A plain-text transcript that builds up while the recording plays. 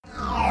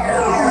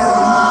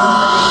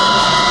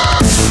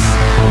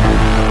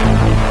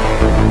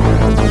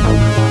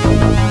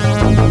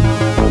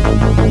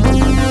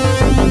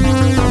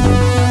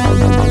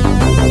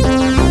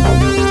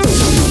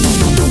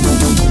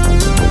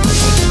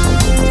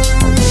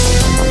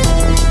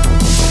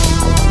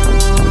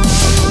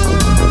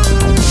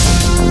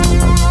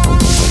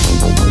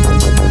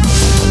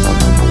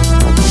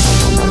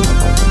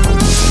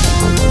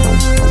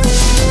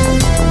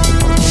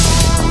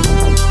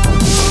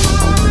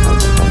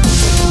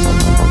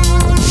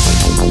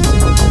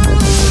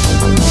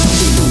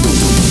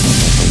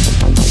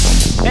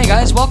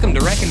Welcome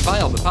to Rank and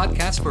File, the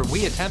podcast where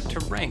we attempt to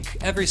rank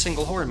every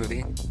single horror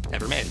movie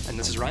ever made. And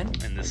this is Ryan.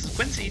 And this is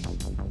Quincy.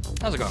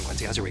 How's it going,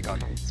 Quincy? How's your week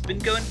going? It's been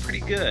going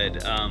pretty good.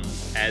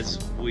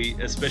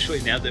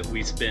 Especially now that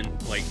we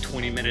spent like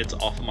 20 minutes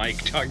off mic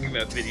talking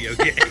about video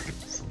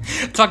games.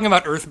 Talking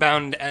about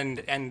Earthbound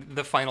and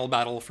the final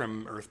battle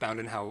from Earthbound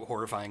and how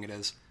horrifying it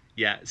is.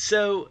 Yeah,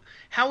 so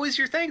how was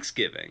your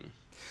Thanksgiving?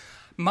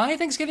 My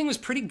Thanksgiving was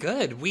pretty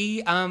good.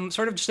 We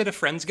sort of just did a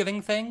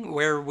Friendsgiving thing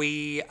where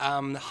we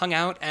hung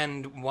out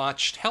and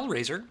watched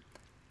Hellraiser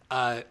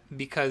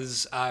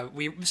because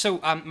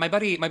my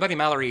buddy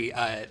Mallory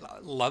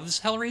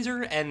loves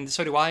Hellraiser, and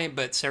so do I,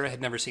 but Sarah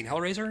had never seen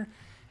Hellraiser.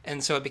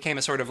 And so it became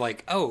a sort of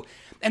like, oh,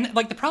 and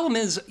like the problem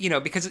is,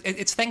 because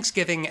it's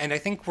Thanksgiving, and I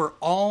think we're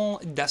all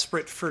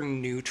desperate for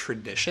new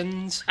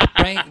traditions,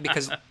 right?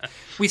 Because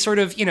we sort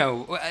of, we've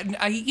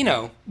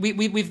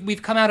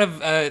come out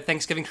of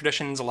Thanksgiving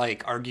traditions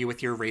like argue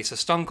with your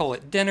racist uncle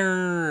at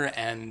dinner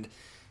and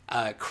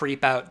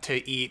creep out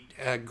to eat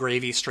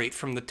gravy straight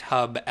from the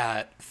tub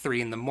at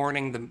 3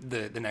 a.m.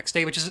 the next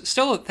day, which is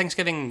still a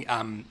Thanksgiving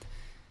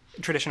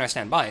tradition I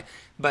stand by.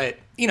 But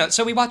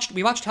so we watched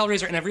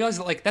Hellraiser, and I realized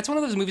that like that's one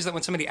of those movies that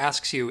when somebody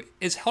asks you,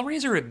 is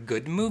Hellraiser a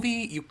good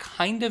movie, you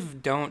kind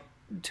of don't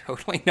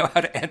totally know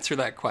how to answer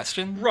that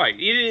question. Right.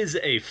 It is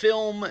a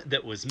film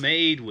that was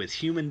made with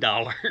human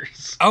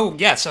dollars. Oh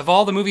yes, of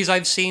all the movies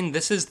I've seen,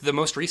 this is the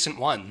most recent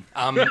one.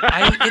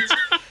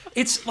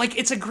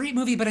 It's a great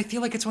movie, but I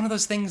feel like it's one of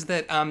those things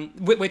that,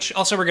 which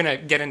also we're going to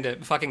get into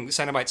fucking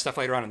Cenobite stuff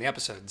later on in the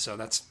episode, so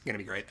that's going to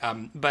be great.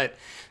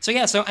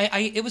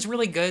 It was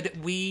really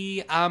good.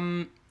 We,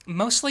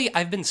 mostly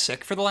I've been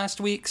sick for the last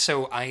week,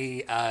 so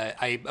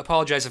I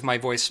apologize if my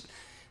voice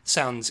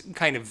sounds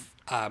kind of,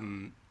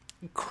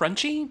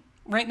 crunchy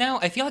right now.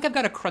 I feel like I've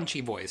got a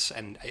crunchy voice,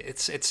 and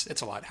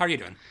it's a lot. How are you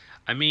doing?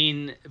 I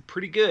mean,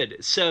 pretty good.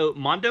 So,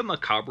 Mondo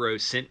Macabro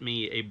sent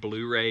me a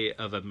Blu-ray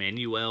of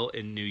Emmanuel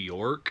in New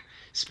York.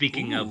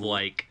 Speaking of,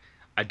 like,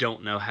 I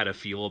don't know how to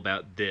feel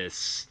about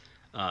this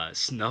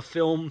snuff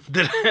film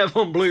that I have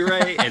on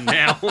Blu-ray, and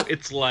now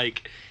it's,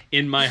 like,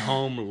 in my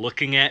home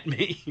looking at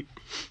me.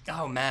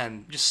 Oh,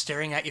 man, just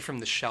staring at you from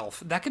the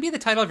shelf. That could be the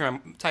title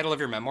of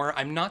your memoir.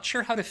 I'm not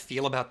sure how to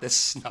feel about this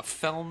snuff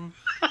film.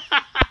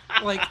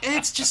 Like,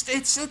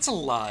 it's a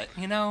lot,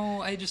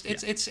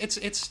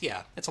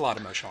 it's a lot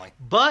emotionally.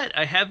 But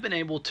I have been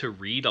able to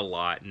read a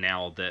lot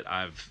now that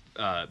I've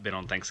been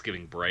on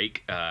Thanksgiving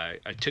break. I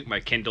took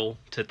my Kindle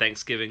to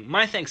Thanksgiving.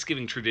 My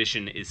Thanksgiving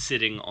tradition is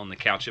sitting on the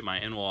couch at my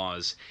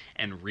in-laws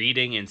and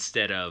reading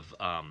instead of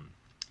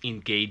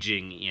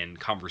engaging in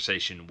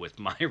conversation with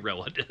my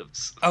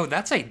relatives. Oh,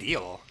 that's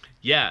ideal.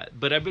 Yeah,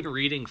 but I've been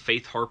reading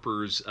Faith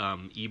Harper's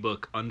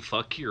ebook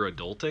Unfuck Your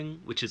Adulting,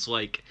 which is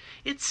like,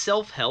 it's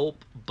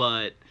self-help,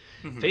 but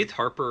Faith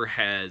Harper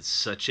has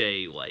such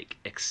a like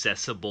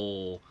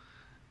accessible,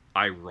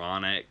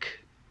 ironic,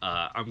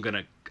 I'm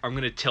gonna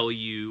tell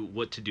you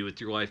what to do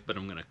with your life, but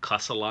I'm gonna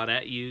cuss a lot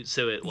at you,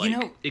 so it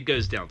it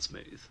goes down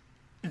smooth.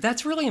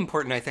 That's really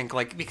important, I think,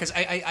 like, because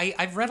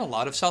I've read a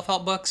lot of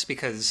self-help books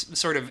because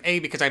sort of A,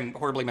 because I'm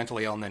horribly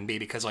mentally ill, and then B,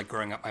 because like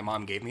growing up my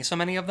mom gave me so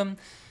many of them.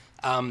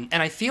 And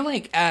I feel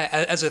like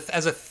as a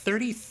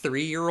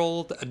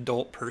 33-year-old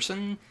adult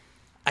person,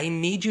 I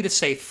need you to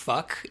say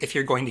fuck if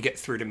you're going to get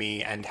through to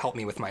me and help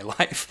me with my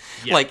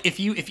life. Yeah. Like if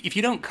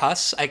you don't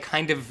cuss, I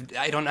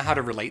don't know how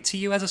to relate to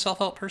you as a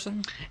self-help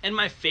person. And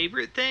my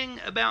favorite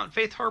thing about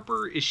Faith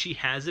Harper is she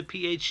has a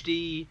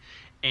PhD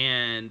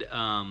and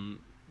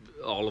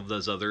all of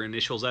those other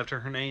initials after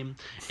her name,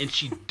 and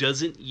she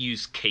doesn't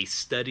use case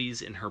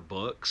studies in her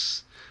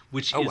books.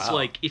 Which is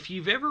like, if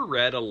you've ever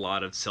read a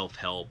lot of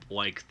self-help,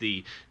 like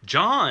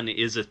John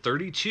is a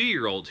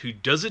 32-year-old who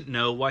doesn't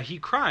know why he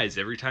cries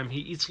every time he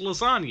eats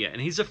lasagna,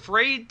 and he's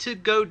afraid to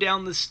go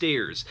down the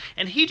stairs,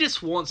 and he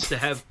just wants to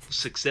have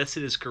success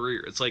in his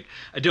career. It's like,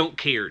 I don't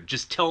care.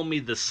 Just tell me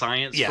the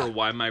science for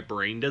why my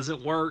brain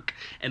doesn't work,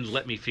 and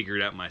let me figure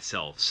it out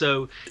myself.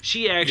 So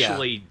she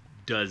actually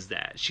does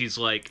that. She's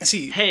like,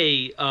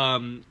 hey,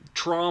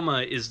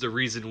 trauma is the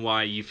reason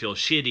why you feel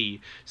shitty,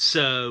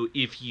 so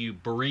if you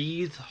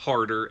breathe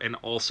harder and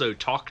also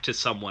talk to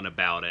someone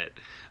about it,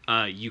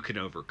 you can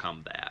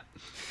overcome that.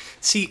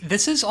 See,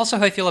 this is also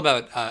how I feel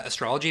about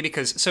astrology,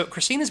 because so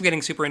Christina's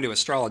getting super into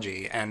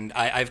astrology, and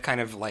I've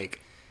kind of like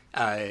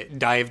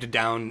dived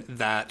down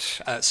that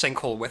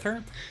sinkhole with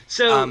her.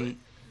 So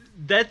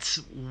that's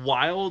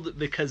wild,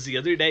 because the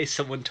other day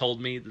someone told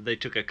me that they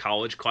took a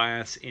college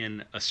class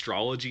in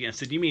astrology, and I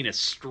said, you mean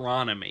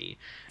astronomy?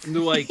 And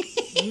they're like,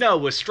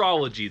 no,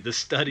 astrology, the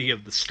study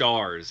of the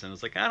stars. And I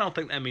was like, I don't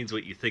think that means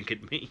what you think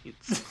it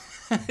means.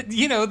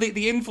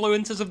 The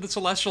influences of the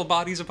celestial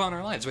bodies upon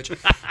our lives, which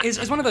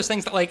is one of those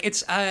things that, like,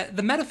 it's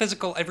the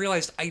metaphysical. I've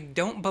realized I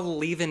don't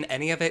believe in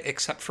any of it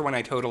except for when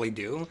I totally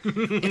do.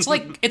 It's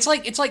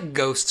like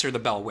ghosts or the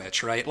Bell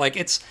Witch, right? Like,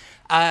 it's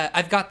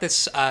I've got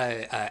this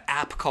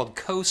app called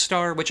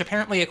CoStar, which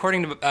apparently,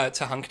 according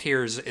to Hunk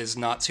Tears, is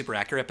not super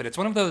accurate, but it's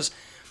one of those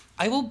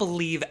I will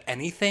believe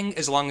anything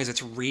as long as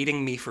it's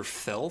reading me for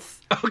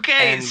filth.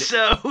 Okay, And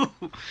so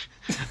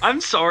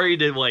I'm sorry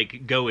to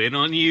like go in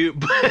on you,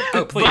 but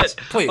oh, please,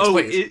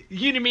 please.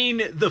 You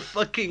mean the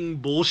fucking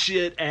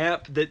bullshit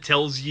app that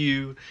tells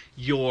you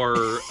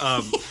your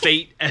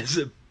fate as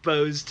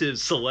opposed to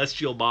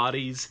celestial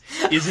bodies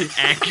isn't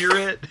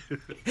accurate?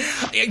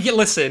 Yeah,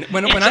 listen,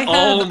 when It's I have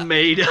all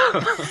made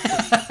up.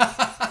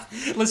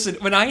 listen,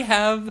 when I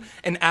have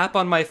an app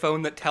on my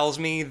phone that tells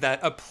me that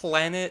a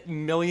planet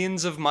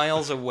millions of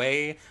miles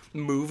away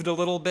moved a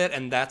little bit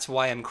and that's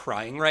why I'm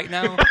crying right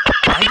now,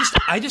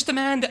 I just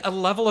demand a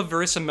level of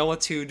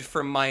verisimilitude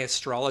from my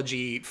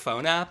astrology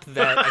phone app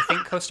that I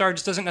think CoStar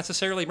just doesn't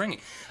necessarily bring me.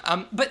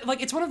 But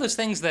like, it's one of those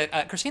things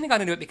that Christina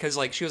got into it because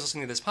like she was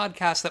listening to this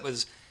podcast that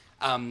was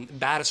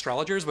Bad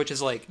Astrologers, which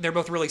is like they're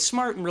both really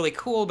smart and really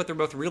cool, but they're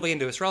both really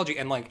into astrology.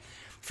 And like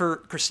for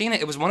Christina,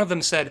 it was one of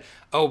them said,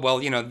 "Oh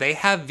well, you know they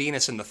have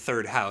Venus in the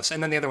third house,"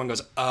 and then the other one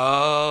goes,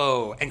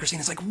 "Oh," and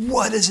Christina's like,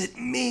 "What does it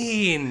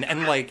mean?"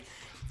 And like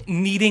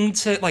needing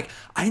to like,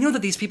 I know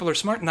that these people are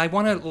smart, and I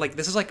want to like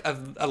this is like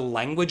a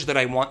language that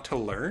I want to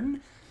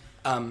learn.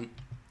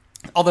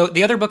 Although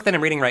the other book that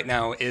I'm reading right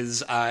now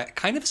is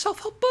kind of a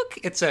self-help book.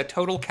 It's a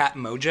Total Cat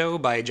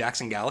Mojo by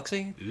Jackson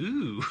Galaxy.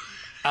 Ooh.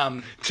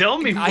 Tell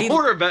me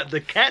more about the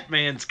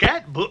Catman's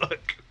Cat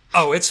book.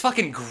 Oh, it's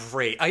fucking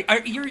great.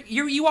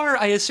 You are,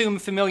 I assume,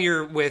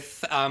 familiar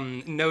with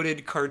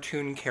noted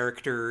cartoon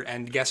character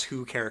and Guess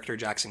Who character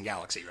Jackson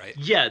Galaxy, right?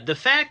 Yeah, the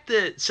fact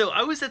that... So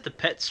I was at the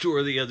pet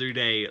store the other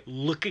day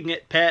looking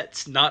at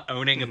pets, not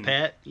owning a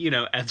pet, you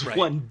know, as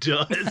one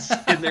does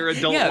in their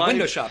adult life. Yeah,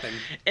 window shopping.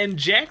 And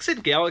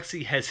Jackson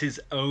Galaxy has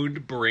his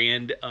own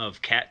brand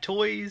of cat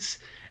toys,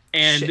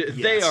 and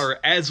they are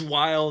as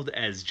wild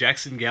as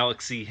Jackson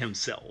Galaxy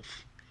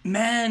himself.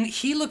 Man,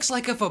 he looks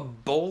like if a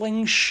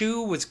bowling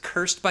shoe was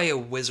cursed by a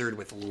wizard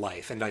with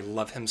life, and I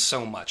love him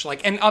so much.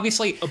 Like, and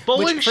obviously, a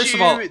bowling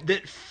shoe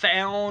that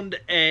found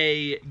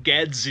a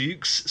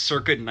Gadzooks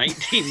circa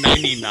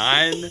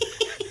 1999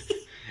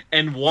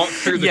 and walked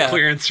through the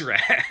clearance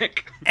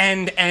rack,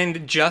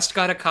 and just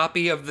got a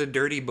copy of the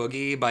Dirty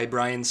Boogie by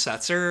Brian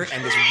Setzer,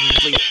 and is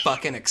really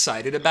fucking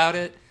excited about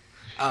it.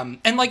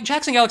 And like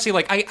Jackson Galaxy,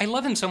 like I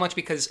love him so much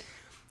because.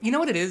 You know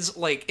what it is?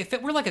 Like, if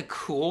it were like a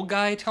cool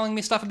guy telling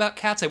me stuff about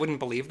cats, I wouldn't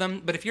believe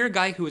them. But if you're a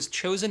guy who has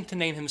chosen to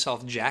name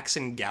himself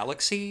Jackson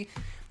Galaxy,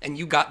 and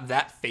you got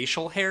that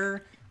facial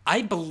hair,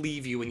 I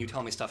believe you when you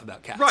tell me stuff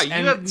about cats. Right,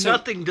 you have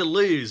nothing to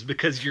lose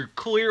because you're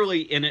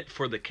clearly in it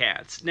for the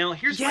cats. Now,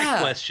 here's my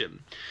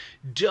question.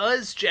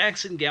 Does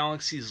Jackson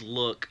Galaxy's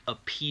look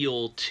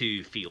appeal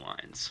to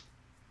felines?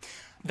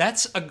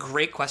 That's a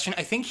great question.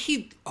 I think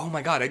oh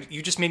my god,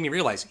 you just made me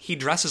realize he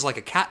dresses like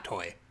a cat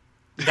toy.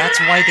 That's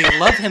why they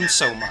love him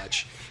so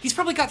much. He's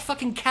probably got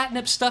fucking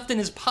catnip stuffed in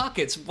his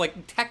pockets,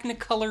 like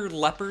Technicolor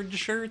leopard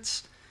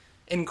shirts.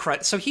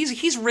 So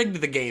he's rigged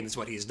the game, is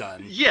what he's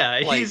done.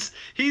 Yeah, like,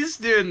 he's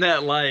doing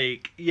that.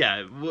 Like,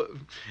 yeah.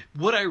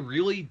 What I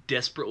really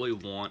desperately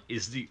want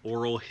is the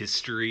oral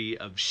history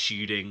of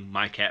shooting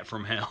My Cat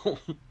from Hell.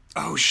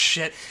 Oh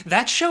shit.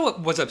 That show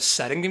was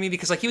upsetting to me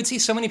because like you would see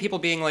so many people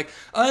being like,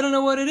 I don't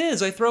know what it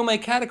is. I throw my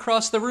cat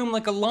across the room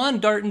like a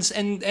lawn dart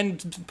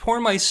and pour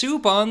my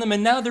soup on them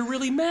and now they're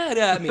really mad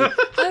at me.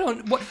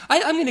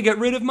 I'm going to get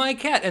rid of my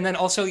cat. And then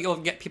also you'll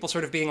get people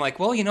sort of being like,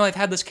 well, you know, I've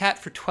had this cat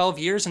for 12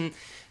 years and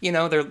you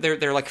know,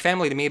 they're like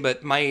family to me,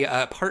 but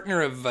my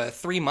partner of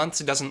 3 months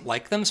doesn't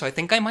like them. So I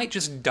think I might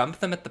just dump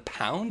them at the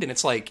pound. And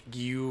it's like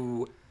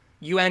you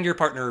and your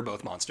partner are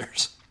both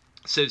monsters.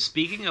 So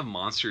speaking of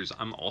monsters,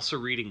 I'm also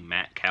reading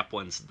Matt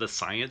Kaplan's The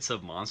Science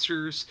of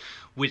Monsters,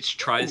 which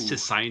tries to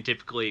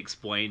scientifically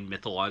explain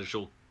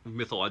mythological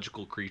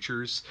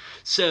creatures.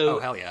 So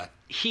hell yeah.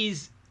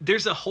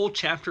 There's a whole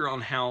chapter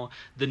on how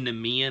the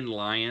Nemean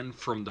lion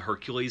from the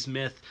Hercules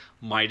myth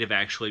might have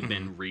actually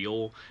been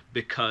real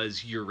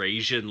because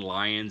Eurasian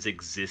lions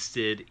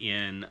existed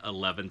in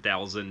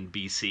 11,000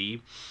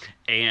 BC.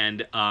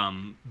 And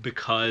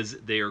because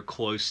they are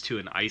close to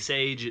an ice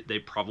age, they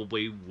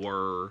probably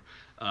were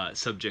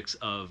subjects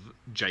of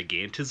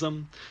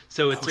gigantism.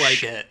 So it's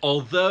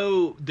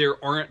although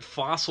there aren't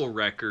fossil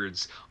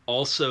records,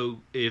 also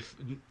if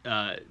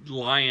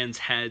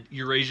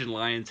Eurasian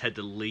lions had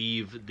to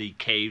leave the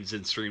caves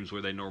and streams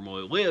where they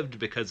normally lived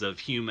because of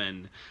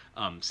human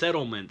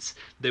settlements,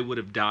 they would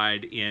have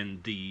died in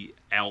the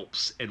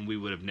Alps and we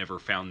would have never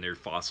found their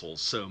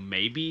fossils. So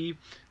maybe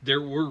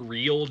there were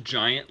real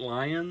giant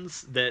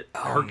lions that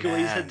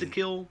Hercules had to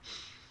kill.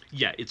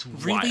 Yeah, it's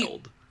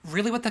wild.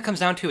 Really what that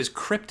comes down to is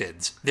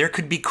cryptids. There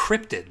could be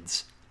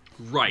cryptids.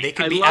 Right. They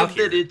could I be love out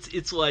that here.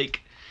 it's like,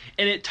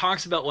 and it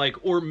talks about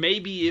like, or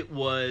maybe it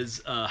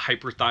was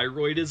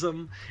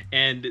hyperthyroidism,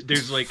 and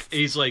there's like,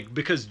 he's like,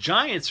 because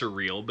giants are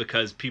real,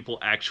 because people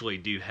actually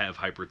do have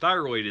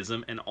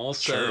hyperthyroidism, and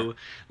also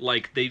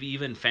like they've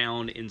even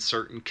found in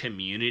certain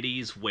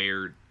communities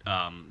where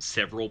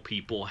several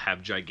people have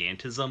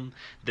gigantism,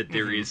 that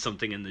there is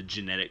something in the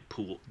genetic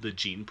pool, the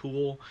gene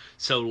pool.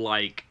 So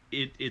like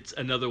it's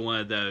another one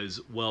of those,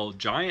 well,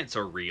 giants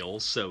are real,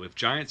 so if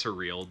giants are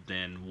real,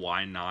 then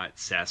why not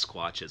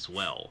Sasquatch as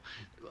well?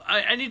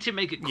 I need to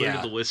make it clear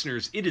to the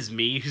listeners, it is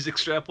me who's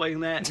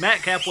extrapolating that.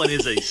 Matt Kaplan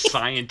is a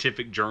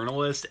scientific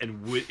journalist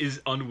and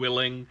is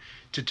unwilling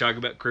to talk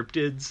about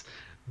cryptids,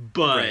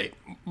 but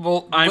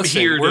well, I'm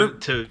here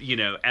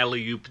to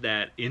alley-oop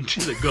that into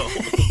the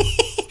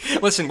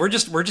goal. Listen, we're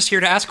just here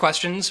to ask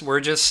questions.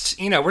 We're just,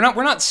 we're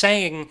not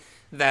saying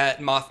that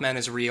Mothman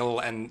is real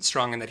and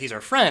strong and that he's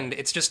our friend.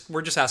 It's just,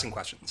 we're just asking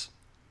questions.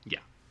 Yeah.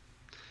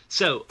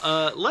 So,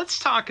 let's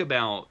talk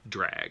about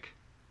drag.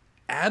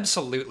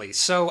 Absolutely.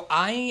 So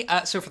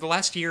so for the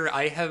last year,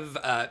 I have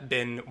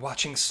been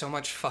watching so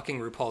much fucking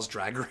RuPaul's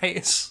Drag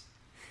Race,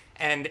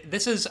 and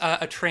this is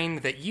a train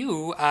that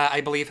you,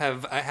 I believe,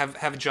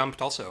 have jumped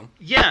also.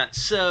 Yeah.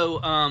 So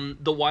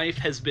the wife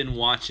has been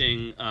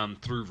watching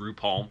through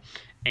RuPaul,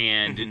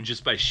 and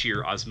just by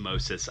sheer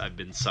osmosis, I've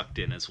been sucked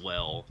in as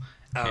well.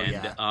 Oh, and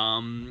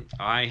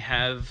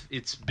yeah.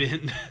 It's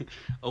been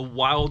a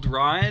wild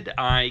ride.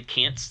 I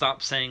can't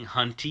stop saying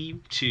hunty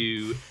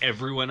to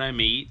everyone I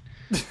meet.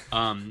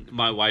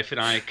 My wife and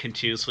I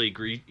continuously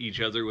greet each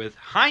other with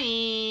hi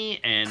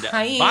and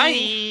hi.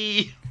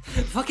 Bye.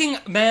 Fucking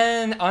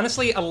man,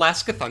 honestly,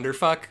 Alaska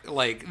Thunderfuck,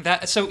 like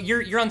that. So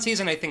you're on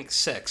season, I think,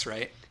 6,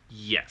 right?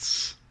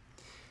 Yes.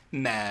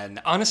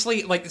 Man,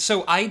 honestly,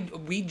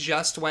 we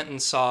just went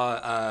and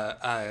saw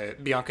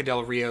Bianca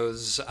Del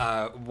Rio's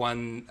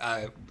one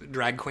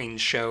drag queen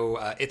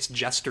show. It's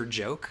Jester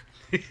Joke,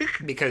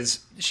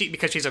 because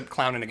she's a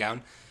clown in a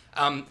gown.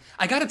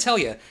 I gotta tell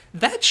you,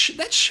 that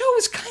show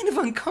is kind of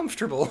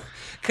uncomfortable,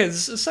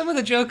 because some of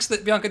the jokes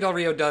that Bianca Del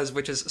Rio does,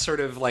 which is sort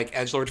of like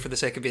edgelord for the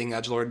sake of being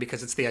edgelord,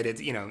 because it's the idea,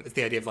 it's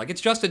the idea of like,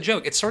 it's just a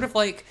joke. It's sort of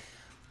like,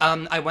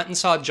 I went and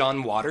saw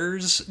John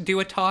Waters do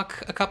a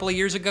talk a couple of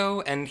years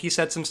ago, and he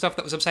said some stuff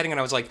that was upsetting, and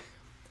I was like,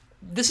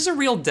 this is a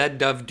real dead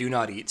dove do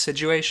not eat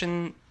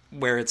situation,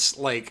 where it's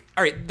like,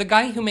 all right, the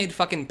guy who made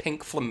fucking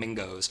Pink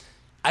Flamingos,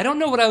 I don't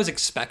know what I was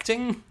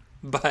expecting,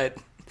 but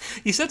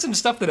he said some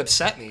stuff that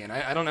upset me, and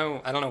I don't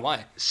know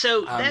why.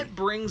 So that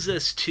brings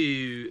us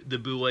to the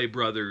Boulet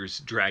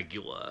Brothers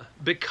Dragula,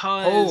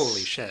 because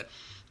holy shit,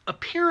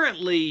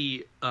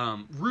 apparently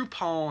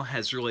RuPaul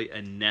has really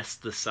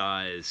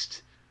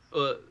anesthetized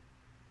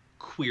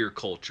queer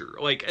culture.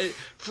 Like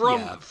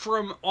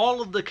from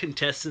all of the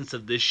contestants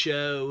of this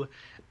show,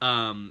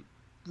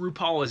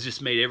 RuPaul has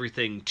just made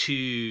everything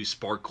too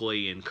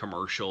sparkly and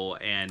commercial,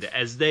 and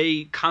as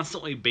they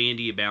constantly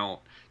bandy about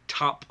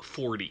top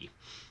 40.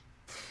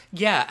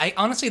 Yeah, I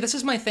honestly, this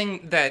is my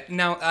thing that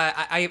now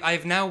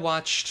I've now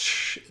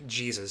watched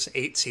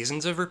 8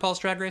 seasons of RuPaul's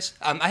Drag Race.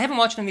 I haven't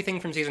watched anything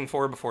from season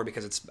 4 before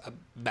because it's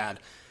bad.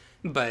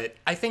 But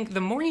I think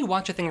the more you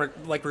watch a thing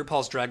like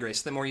RuPaul's Drag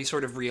Race, the more you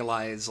sort of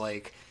realize,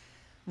 like,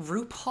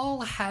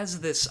 RuPaul has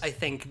this, I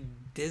think,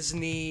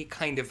 Disney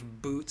kind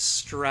of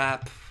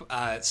bootstrap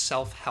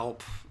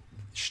self-help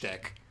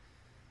shtick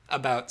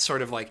about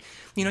sort of like,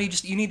 you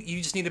just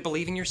need to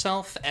believe in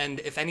yourself, and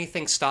if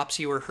anything stops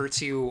you or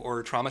hurts you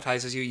or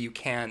traumatizes you, you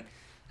can't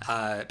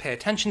pay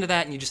attention to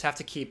that, and you just have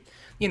to keep,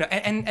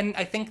 and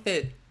I think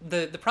that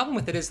the problem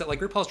with it is that, like,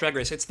 RuPaul's Drag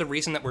Race, it's the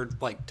reason that we're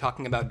like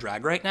talking about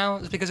drag right now,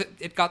 is because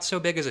it got so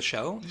big as a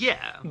show. Yeah.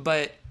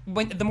 But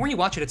the more you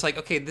watch it, it's like,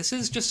 okay, this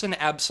is just an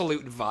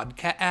absolute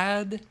vodka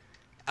ad.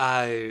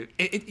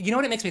 You know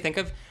what it makes me think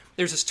of?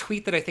 There's this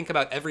tweet that I think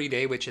about every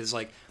day, which is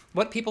like,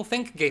 what people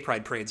think gay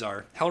pride parades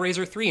are.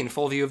 Hellraiser 3 in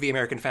full view of the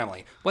American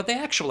family. What they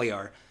actually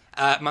are.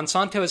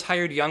 Monsanto has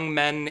hired young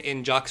men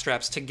in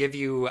jockstraps to give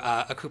you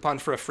a coupon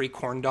for a free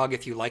corn dog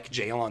if you like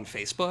jail on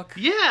Facebook.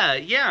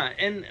 Yeah.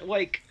 And,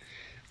 like,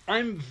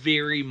 I'm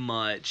very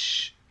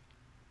much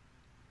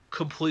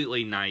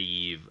completely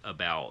naive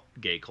about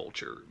gay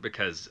culture,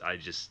 because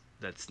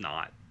that's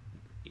not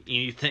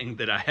anything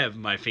that I have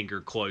my finger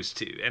close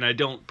to, and I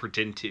don't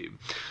pretend to.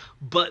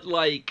 But,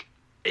 like,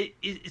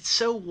 it's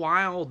so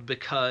wild,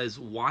 because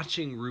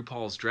watching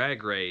RuPaul's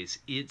Drag Race,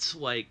 it's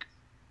like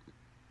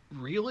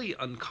really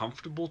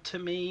uncomfortable to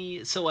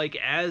me. So, like,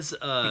 as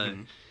a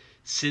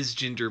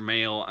cisgender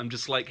male, I'm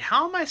just like,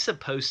 how am I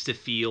supposed to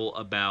feel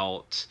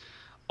about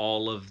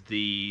all of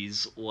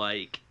these,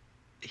 like,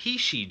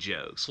 he-she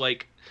jokes?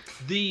 Like,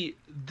 the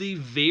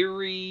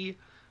very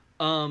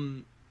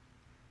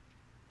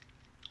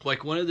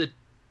like, one of the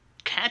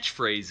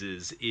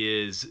catchphrases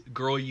is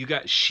 "girl, you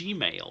got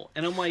she-mail,"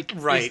 and I'm like,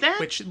 right, is that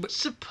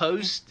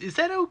is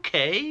that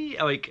okay?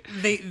 Like,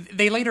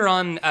 they later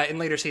on in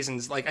later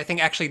seasons, like, I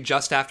think actually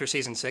just after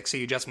season 6, so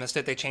you just missed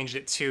it, they changed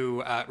it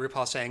to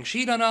RuPaul saying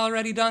she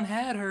already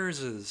had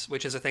herses,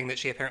 which is a thing that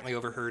she apparently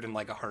overheard in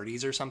like a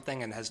Hardee's or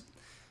something, and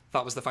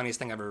thought was the funniest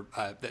thing ever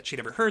that she'd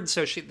ever heard,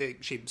 so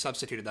she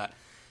substituted that.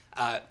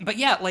 But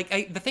yeah,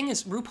 like, the thing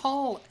is,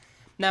 RuPaul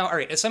now, all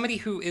right, as somebody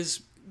who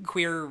is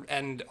queer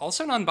and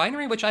also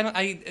non-binary, which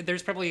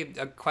there's probably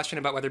a question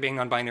about whether being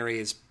non-binary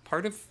is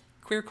part of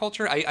queer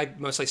culture. I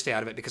mostly stay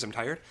out of it because I'm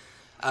tired.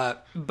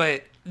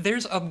 But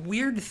there's a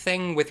weird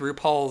thing with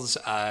RuPaul's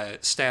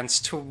stance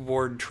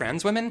toward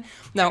trans women.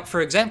 Now,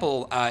 for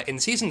example, in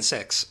season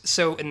 6,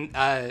 so in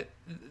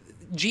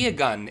Gia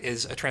Gunn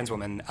is a trans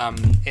woman.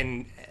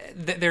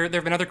 There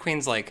have been other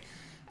queens like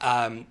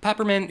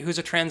Peppermint, who's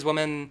a trans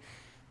woman,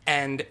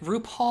 and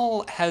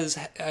RuPaul has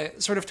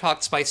sort of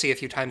talked spicy a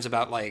few times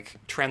about like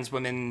trans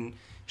women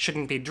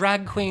shouldn't be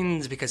drag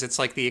queens because it's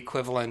like the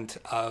equivalent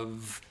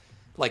of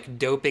like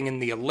doping in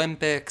the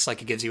Olympics,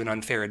 like it gives you an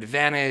unfair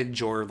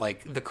advantage, or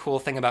like the cool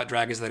thing about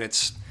drag is that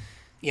it's,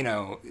 you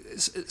know,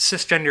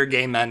 cisgender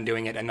gay men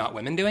doing it and not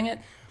women doing it.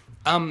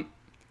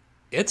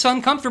 It's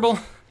uncomfortable.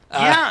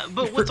 Yeah,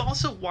 but what's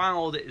also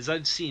wild is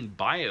I've seen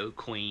bio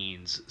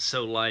queens.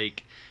 So,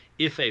 like,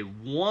 if a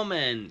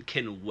woman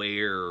can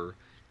wear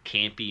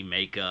campy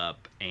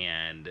makeup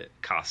and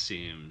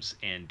costumes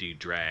and do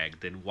drag,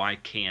 then why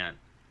can't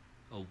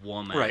a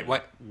woman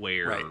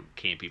wear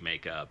campy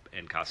makeup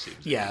and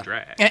costumes and do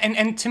drag?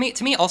 And to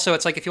me also,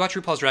 it's like if you watch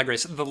RuPaul's Drag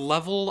Race, the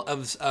level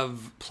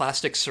of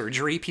plastic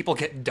surgery people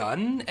get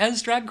done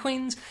as drag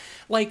queens,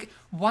 like,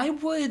 why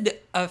would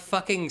a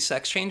fucking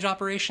sex change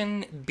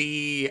operation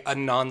be a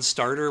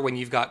non-starter when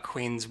you've got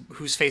queens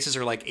whose faces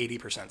are like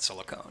 80%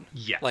 silicone?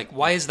 Yeah. Like,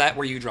 why is that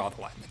where you draw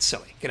the line? It's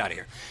silly. Get out of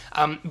here.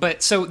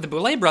 But so the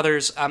Boulet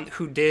brothers,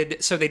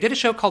 they did a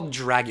show called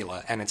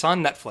Dragula, and it's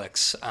on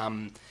Netflix.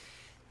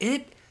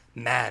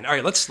 Man, all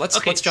right, let's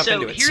jump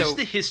into it. Here's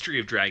the history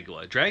of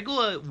Dragula.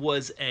 Dragula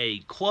was a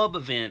club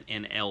event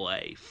in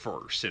LA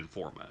first and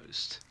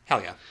foremost.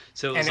 Hell yeah.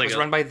 So it was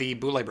run by the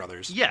Boulet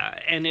brothers. Yeah,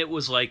 and it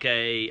was like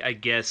I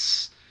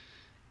guess,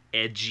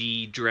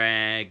 edgy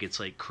drag. It's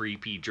like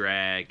creepy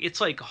drag. It's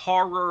like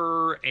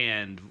horror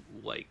and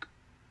like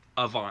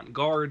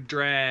avant-garde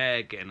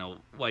drag and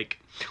like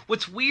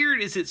what's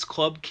weird is it's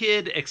Club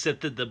Kid,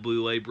 except that the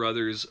Boulet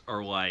brothers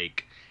are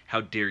like, how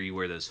dare you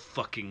wear those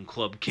fucking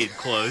Club Kid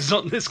clothes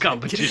on this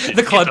competition?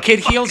 The Club Kid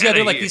heels, yeah,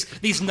 they're like these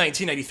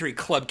 1993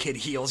 Club Kid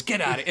heels.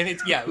 Get at it, and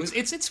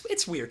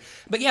it's weird,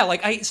 but yeah,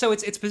 like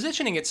it's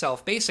positioning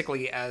itself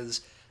basically as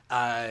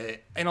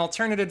an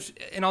alternative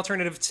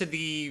to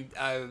the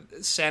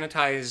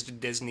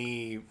sanitized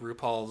Disney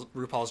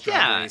RuPaul's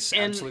Drag Race.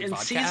 And vodka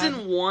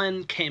season ad.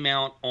 1 came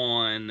out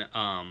on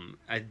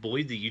I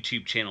believe the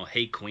YouTube channel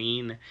Hey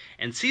Queen,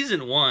 and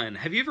season 1.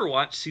 Have you ever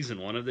watched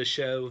season 1 of this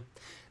show?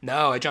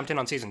 No, I jumped in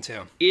on season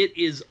 2. It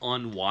is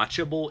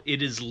unwatchable.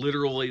 It is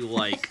literally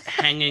like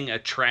hanging a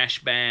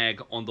trash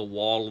bag on the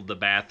wall of the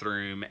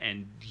bathroom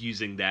and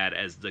using that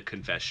as the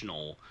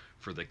confessional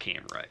for the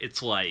camera.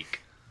 It's like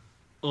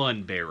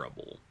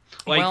unbearable.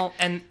 Like, well,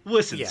 and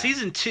listen, yeah.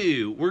 season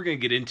 2, we're gonna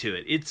get into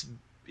it.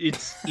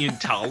 It's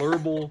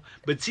intolerable,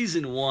 but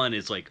season 1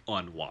 is like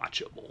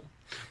unwatchable.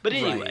 But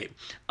anyway,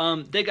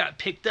 they got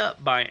picked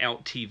up by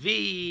Out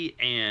TV,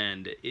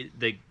 and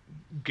they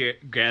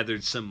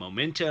gathered some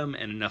momentum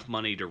and enough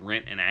money to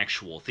rent an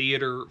actual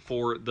theater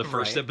for the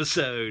first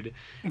episode.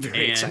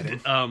 Very exciting.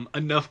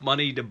 Enough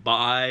money to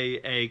buy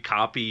a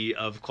copy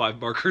of Clive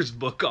Barker's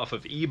book off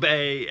of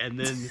eBay, and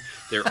then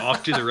they're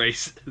off to the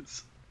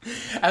races.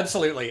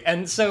 Absolutely.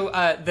 And so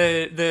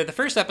the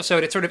first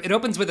episode, it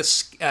opens with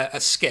a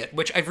skit,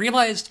 which I've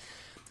realized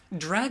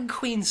drag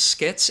queen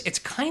skits, it's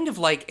kind of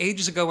like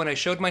ages ago when I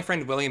showed my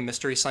friend William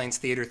Mystery Science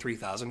Theater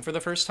 3000 for the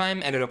first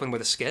time, and it opened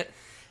with a skit.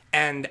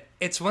 And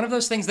it's one of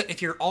those things that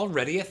if you're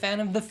already a fan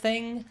of the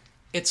thing,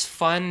 it's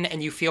fun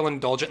and you feel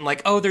indulgent and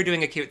like, oh, they're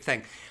doing a cute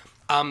thing.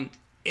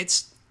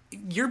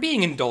 You're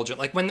being indulgent.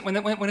 Like when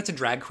it's a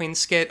drag queen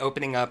skit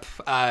opening up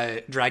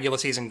Dragula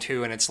season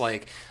 2, and it's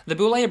like the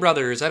Boulet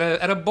brothers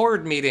at a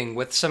board meeting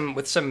with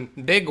some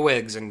big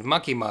wigs and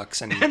mucky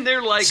mucks and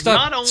they're like,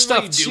 not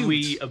only do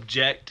we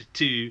object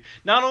to,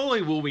 not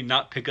only will we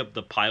not pick up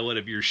the pilot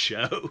of your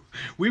show,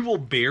 we will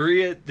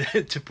bury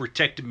it to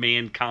protect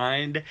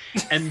mankind.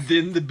 And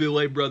then the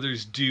Boulet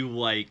brothers do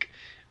like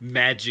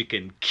magic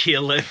and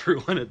kill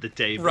everyone at the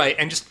table. Right,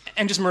 and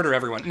just murder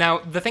everyone. Now,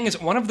 the thing is,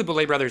 one of the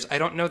Boulet brothers, I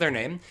don't know their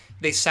name,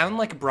 they sound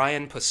like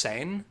Brian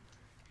Posehn,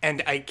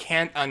 and I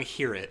can't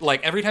unhear it.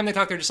 Like, every time they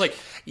talk, they're just like,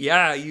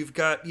 yeah, you've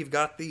got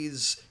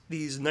these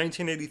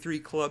 1983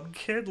 Club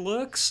Kid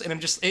looks, and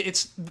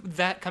it's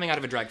that coming out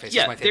of a drag face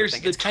is my favorite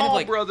thing. There's the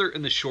tall brother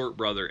and the short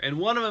brother, and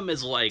one of them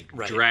is like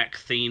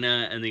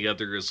Dracthena, and the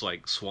other is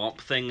like Swamp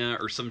Thinga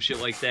or some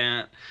shit like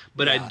that,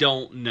 but I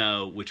don't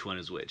know which one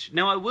is which.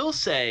 Now, I will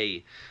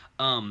say,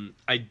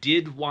 I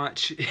did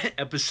watch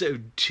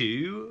episode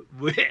 2,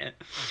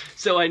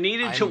 so I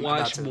needed to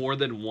watch more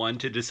than one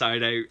to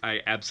decide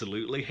I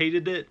absolutely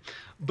hated it.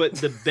 But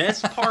the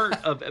best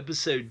part of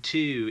episode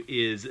 2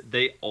 is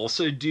they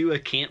also do a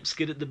camp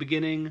skit at the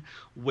beginning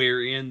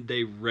wherein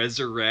they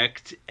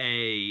resurrect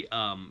a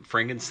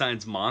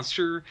Frankenstein's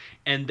monster,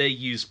 and they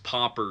use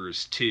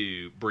poppers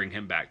to bring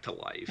him back to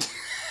life.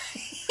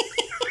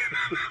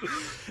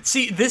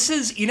 See, this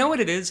is, you know what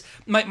it is?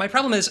 My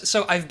problem is,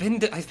 so I've been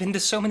to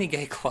so many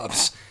gay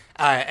clubs,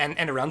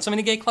 and around so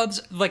many gay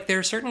clubs, like there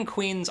are certain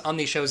queens on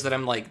these shows that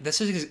I'm like, this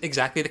is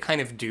exactly the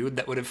kind of dude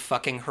that would have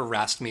fucking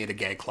harassed me at a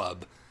gay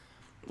club.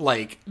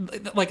 like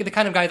the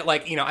kind of guy that,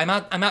 like, you know, I'm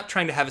out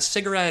trying to have a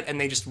cigarette and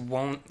they just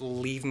won't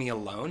leave me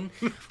alone.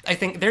 I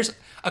think there's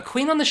a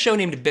queen on the show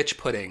named Bitch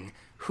Pudding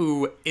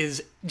who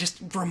is just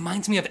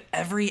reminds me of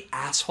every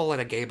asshole at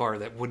a gay bar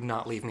that would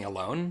not leave me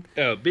alone.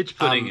 Oh, Bitch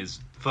Pudding is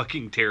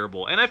fucking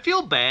terrible. And I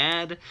feel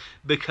bad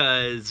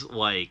because,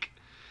 like,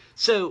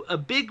 so a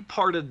big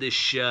part of this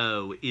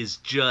show is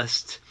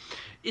just,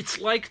 it's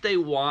like they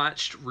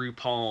watched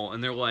RuPaul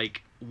and they're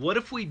like, what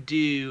if we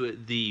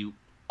do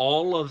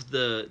all of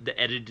the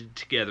edited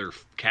together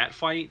cat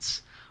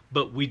fights,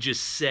 but we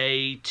just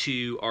say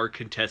to our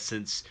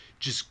contestants,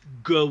 just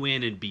go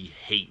in and be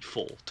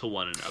hateful to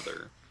one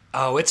another.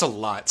 Oh, it's a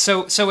lot.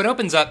 So it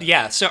opens up,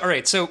 yeah. So all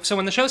right. So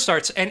when the show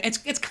starts, and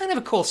it's kind of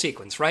a cool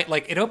sequence, right?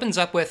 Like, it opens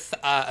up with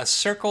a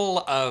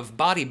circle of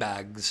body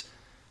bags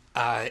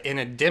in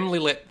a dimly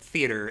lit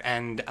theater,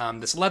 and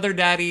this leather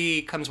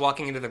daddy comes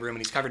walking into the room,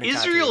 and he's covered in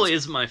Israel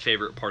tattoos. is my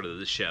favorite part of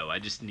the show. I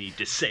just need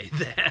to say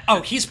that.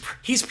 Oh, he's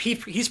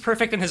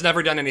perfect and has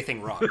never done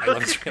anything wrong. I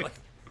love Israel.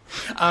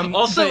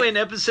 Also, in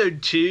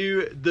episode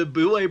 2, the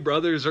Boulay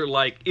brothers are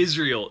like,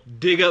 Israel,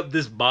 dig up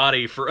this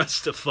body for us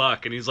to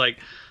fuck, and he's like,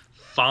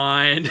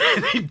 fine.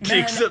 And he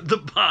digs up the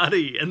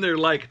body, and they're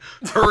like,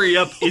 hurry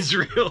up,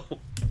 Israel.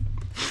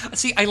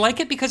 See, I like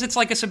it because it's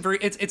like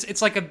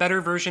it's like a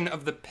better version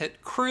of the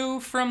pit crew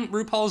from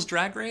RuPaul's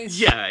Drag Race.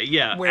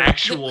 Yeah, where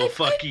actual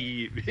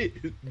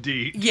fucky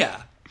dude.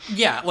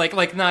 Yeah,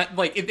 like not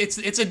like it's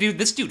a dude.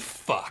 This dude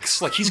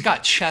fucks. Like, he's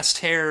got chest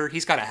hair,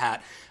 he's got a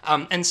hat,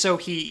 and so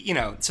he, you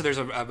know, so there's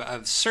a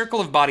circle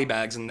of body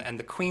bags, and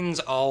the queens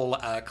all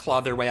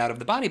claw their way out of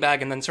the body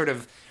bag, and then sort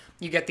of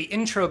you get the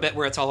intro bit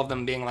where it's all of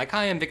them being like,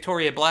 "Hi, I'm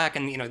Victoria Black,"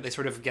 and, you know, they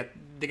sort of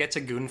get to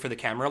goon for the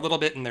camera a little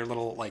bit in their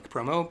little, like,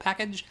 promo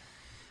package.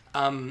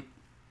 And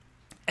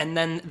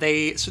then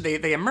they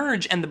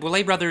emerge, and the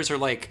Boulay brothers are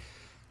like,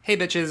 "Hey,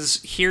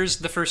 bitches, here's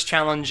the first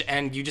challenge,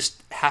 and you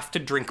just have to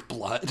drink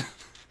blood."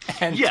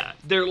 And yeah,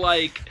 they're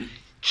like,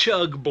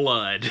 chug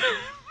blood.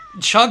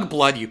 Chug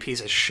blood, you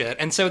piece of shit.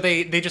 And so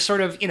they just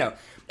sort of, you know,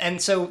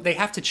 and so they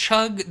have to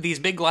chug these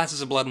big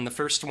glasses of blood, and the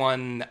first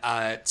one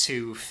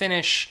to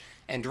finish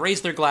and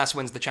raise their glass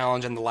wins the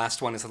challenge, and the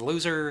last one is the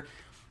loser.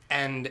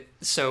 And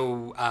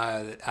so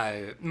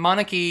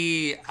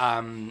Monarchy,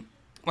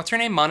 what's her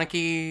name?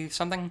 Monarchy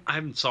something?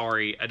 I'm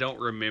sorry, I don't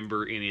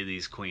remember any of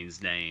these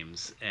queens'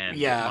 names, and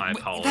yeah, my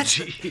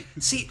apologies.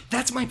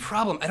 That's my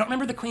problem. I don't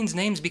remember the queens'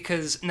 names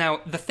because,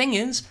 now, the thing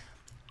is,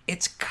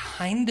 it's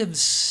kind of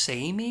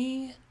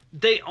samey.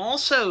 They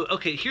also,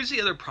 okay, here's the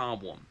other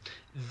problem.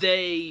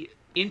 They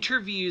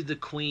interview the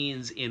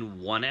queens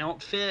in one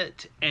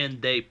outfit,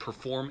 and they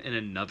perform in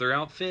another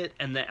outfit,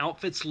 and the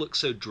outfits look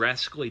so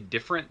drastically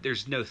different,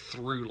 there's no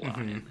through line.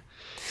 Mm-hmm.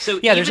 So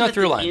yeah, there's no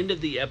through line. At the end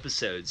of the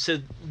episode, so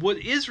what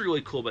is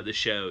really cool about the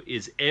show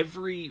is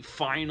every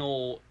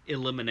final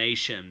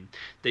elimination,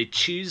 they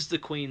choose the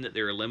queen that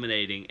they're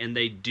eliminating, and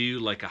they do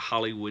like a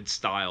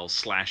Hollywood-style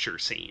slasher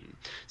scene.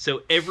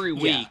 So every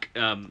week,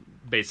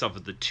 based off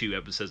of the 2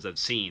 episodes I've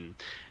seen,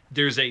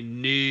 there's a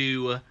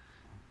new,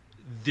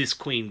 this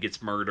queen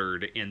gets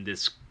murdered in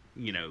this,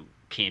 you know,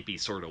 campy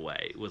sort of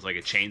way with like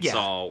a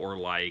chainsaw or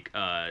like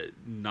a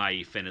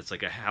knife, and it's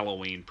like a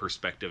Halloween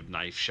perspective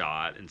knife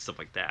shot and stuff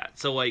like that.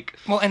 So like,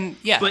 well, and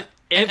but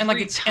every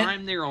like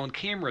time they're on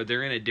camera,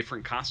 they're in a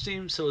different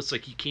costume, so it's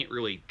like you can't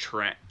really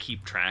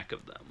keep track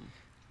of them.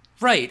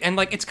 Right, and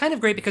like it's kind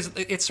of great because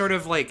it's sort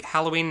of like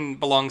Halloween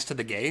belongs to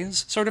the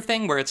gays sort of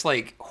thing, where it's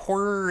like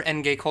horror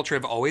and gay culture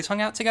have always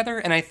hung out together,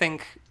 and I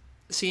think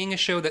seeing a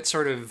show that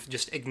sort of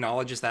just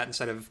acknowledges that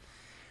instead of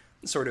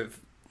sort of,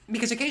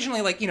 because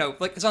occasionally, like, you know,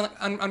 like, 'cause on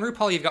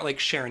RuPaul you've got like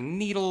Sharon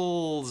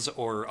Needles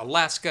or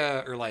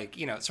Alaska, or like,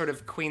 you know, sort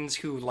of queens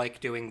who like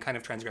doing kind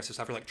of transgressive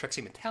stuff, or like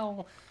Trixie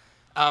Mattel.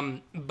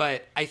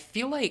 But I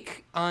feel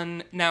like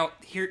now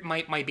here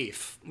my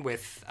beef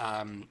with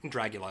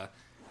Dragula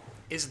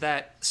is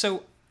that,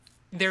 so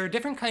there are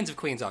different kinds of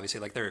queens, obviously.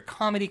 Like, there are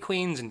comedy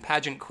queens and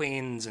pageant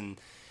queens, and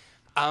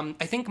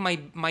I think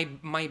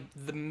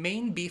the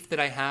main beef that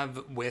I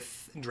have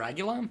with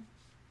Dragula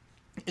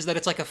is that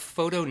it's like a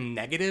photo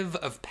negative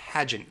of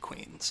pageant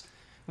queens,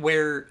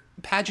 where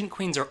pageant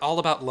queens are all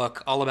about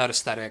look, all about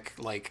aesthetic.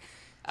 Like,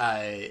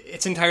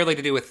 it's entirely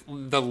to do with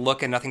the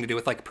look and nothing to do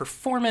with like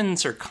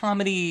performance or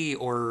comedy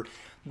or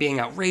being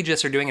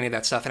outrageous or doing any of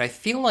that stuff. And I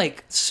feel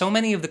like so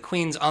many of the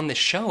queens on this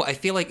show, I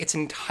feel like it's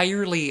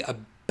entirely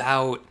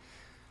about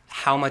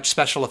how much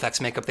special effects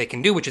makeup they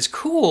can do, which is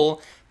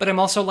cool, but I'm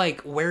also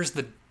like, where's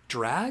the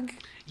drag?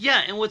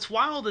 Yeah, and what's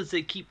wild is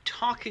they keep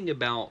talking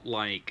about,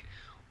 like,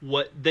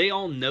 what they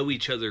all know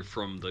each other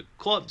from the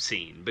club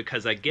scene,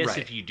 because I guess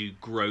if you do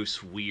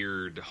gross,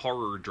 weird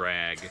horror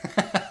drag,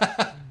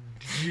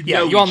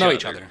 you all know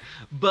each other.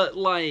 But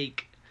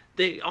like,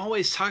 they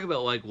always talk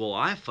about like, well,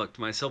 I fucked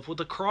myself with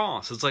a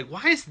cross. It's like,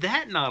 why is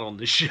that not on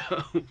the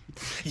show?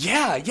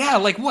 Yeah,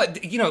 like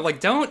what, you know, like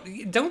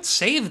don't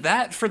save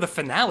that for the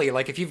finale.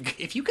 Like, if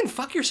you can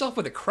fuck yourself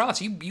with a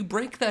cross, you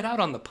break that out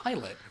on the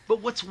pilot.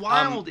 But what's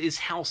wild is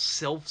how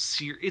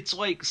self-serious, it's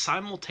like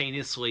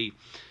simultaneously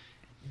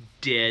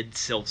dead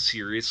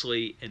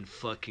self-seriously and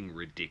fucking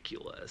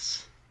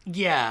ridiculous.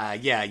 Yeah.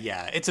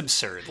 It's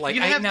absurd. Like,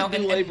 You have now, the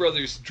Boulet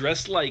brothers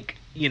dressed like,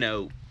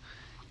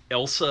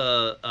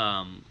 Elsa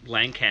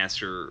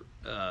Lancaster,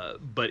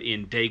 but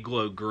in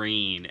Dayglow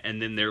green,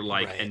 and then they're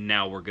like, Right. and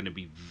now we're going to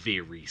be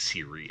very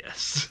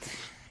serious.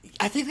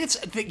 I think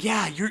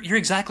you're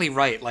exactly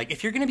right. Like,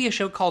 if you're going to be a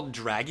show called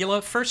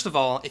Dragula, first of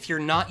all, if you're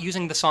not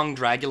using the song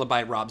Dragula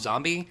by Rob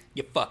Zombie,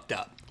 you fucked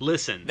up.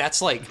 Listen, That's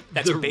the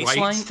baseline.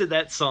 rights to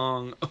that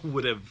song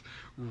would have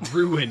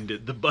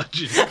ruined the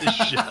budget of the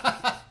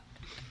show.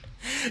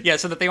 Yeah,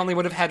 so that they only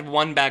would have had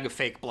one bag of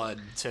fake blood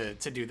to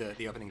do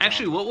the opening.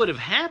 Actually, challenge. what would have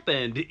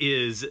happened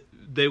is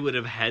they would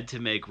have had to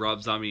make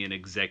Rob Zombie an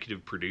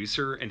executive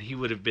producer, and he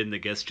would have been the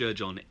guest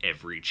judge on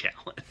every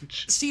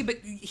challenge. See, but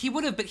he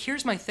would have. But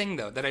here's my thing,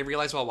 though, that I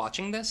realized while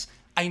watching this.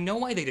 I know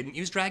why they didn't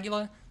use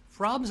Dragula.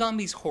 Rob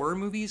Zombie's horror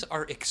movies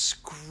are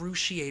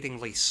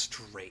excruciatingly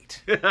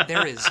straight.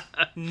 There is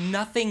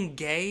nothing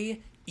gay,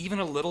 even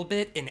a little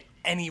bit, in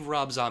any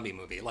Rob Zombie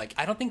movie. Like,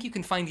 I don't think you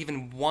can find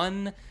even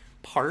one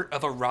part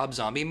of a Rob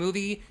Zombie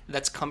movie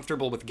that's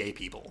comfortable with gay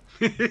people.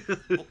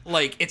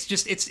 Like,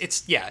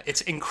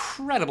 it's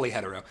incredibly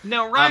hetero.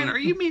 Now, Ryan, are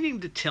you meaning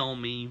to tell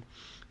me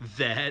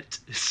that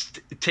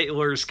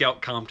Taylor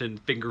Scout Compton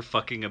finger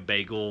fucking a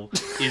bagel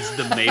is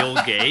the male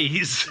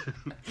gaze?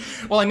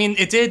 Well, I mean,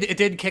 it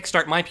did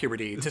kickstart my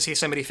puberty to see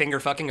somebody finger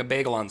fucking a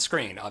bagel on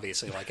screen,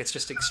 obviously. Like, it's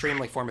just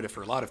extremely formative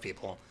for a lot of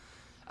people.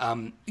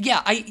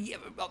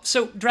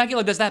 So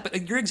Dragula does that,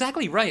 but you're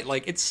exactly right.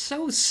 Like, it's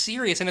so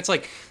serious, and it's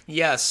like,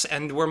 yes,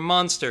 and we're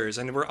monsters,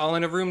 and we're all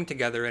in a room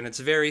together, and it's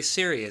very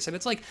serious. And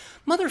it's like,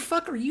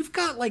 motherfucker, you've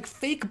got, like,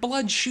 fake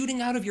blood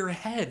shooting out of your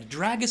head.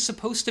 Drag is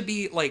supposed to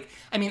be, like,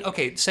 I mean,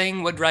 okay,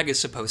 saying what drag is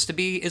supposed to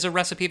be is a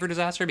recipe for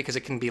disaster, because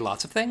it can be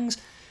lots of things,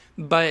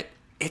 but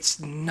it's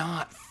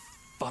not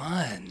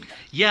fun.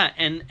 Yeah,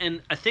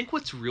 and I think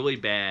what's really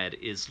bad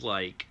is,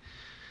 like,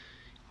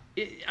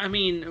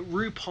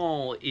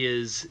 RuPaul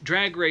is...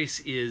 Drag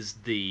Race is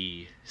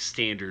the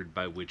standard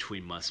by which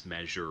we must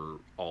measure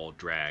all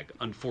drag,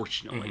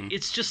 unfortunately. Mm-hmm.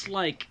 It's just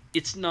like,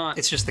 it's not...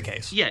 It's just the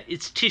case. Yeah,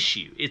 it's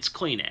tissue. It's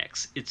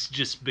Kleenex. It's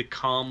just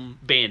become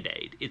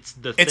Band-Aid. It's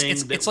the thing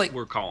that like,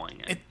 we're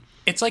calling it.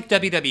 It's like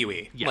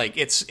WWE. Yeah. Like,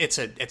 it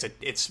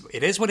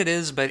is what it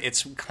is, but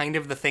it's kind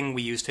of the thing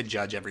we use to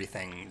judge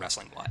everything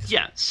wrestling-wise.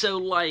 Yeah, so,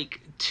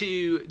 like,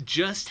 to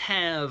just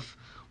have...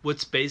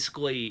 what's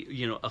basically,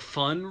 a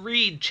fun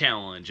read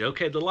challenge.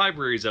 Okay, the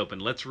library's open.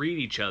 Let's read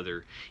each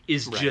other.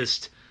 Is right.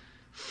 Just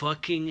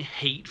fucking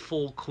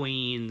hateful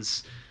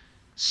queens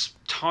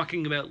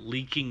talking about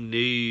leaking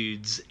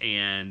nudes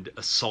and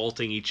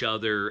assaulting each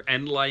other.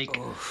 And, like,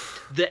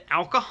 the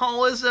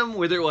alcoholism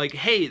where they're like,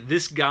 hey,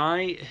 this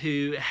guy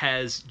who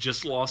has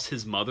just lost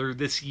his mother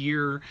this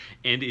year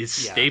and is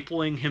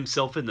stapling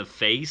himself in the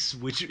face,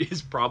 which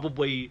is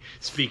probably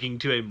speaking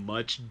to a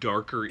much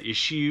darker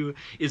issue,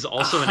 is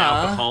also an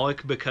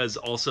alcoholic, because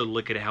also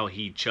look at how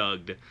he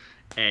chugged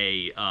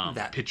a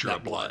pitcher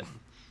of blood.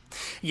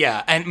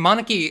 Yeah, and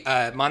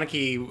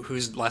Monarchy,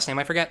 whose last name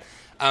I forget,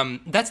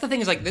 that's the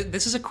thing, is like,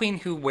 this is a queen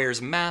who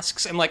wears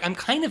masks, and like, I'm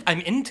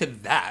into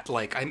that.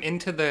 Like, I'm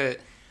into the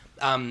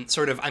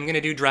sort of, I'm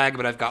gonna do drag,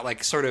 but I've got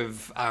like sort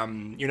of,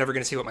 you're never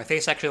gonna see what my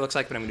face actually looks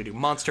like, but I'm gonna do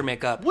monster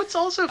makeup. What's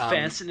also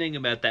fascinating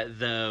about that,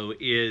 though,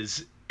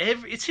 is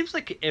it seems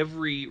like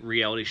every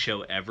reality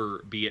show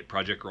ever, be it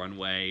Project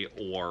Runway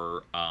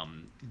or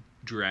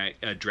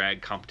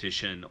drag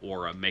competition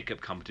or a makeup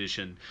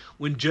competition,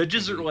 when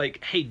judges are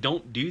like, hey,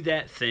 don't do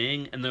that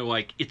thing, and they're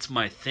like, it's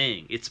my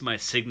thing, it's my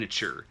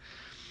signature.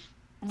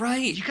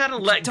 Right. You gotta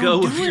let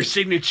go of your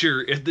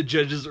signature if the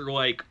judges are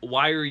like,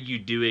 why are you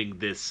doing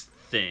this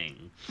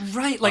thing?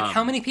 Right. Like,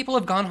 how many people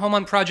have gone home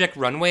on Project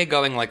Runway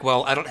going like,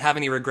 well, I don't have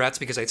any regrets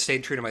because I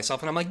stayed true to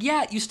myself. And I'm like,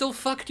 yeah, you still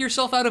fucked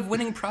yourself out of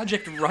winning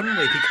Project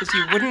Runway because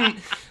you wouldn't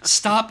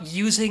stop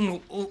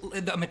using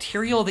the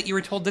material that you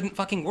were told didn't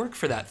fucking work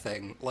for that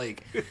thing.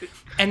 Like,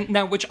 and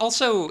now, which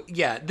also,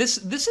 yeah, this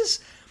is...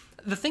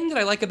 the thing that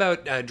I like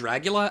about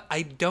Dragula,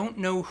 I don't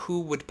know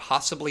who would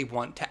possibly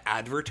want to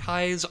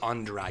advertise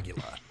on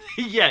Dragula.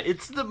 Yeah,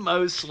 it's the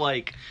most,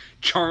 like,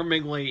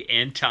 charmingly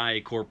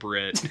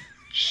anti-corporate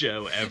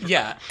show ever.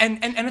 Yeah, and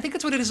I think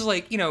that's what it is,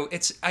 like,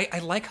 it's... I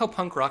like how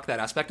punk rock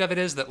that aspect of it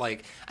is, that,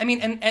 like... I mean,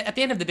 and at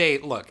the end of the day,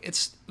 look,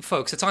 it's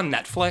on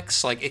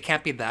Netflix. Like, it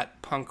can't be that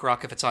punk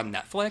rock if it's on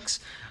Netflix.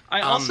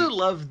 I also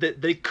love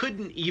that they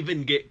couldn't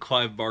even get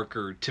Clive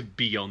Barker to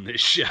be on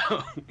this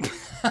show.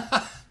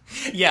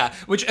 Yeah,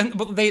 and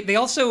they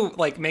also,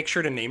 like, make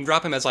sure to name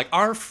drop him as, like,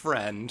 our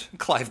friend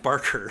Clive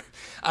Barker.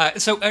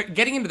 So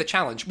getting into the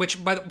challenge, which,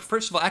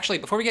 first of all, actually,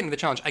 before we get into the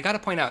challenge, I gotta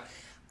point out,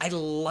 I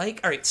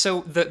like... All right,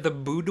 so the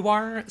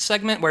boudoir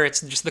segment where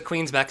it's just the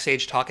queens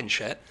backstage talking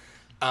shit,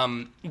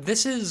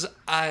 this is,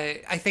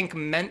 I think,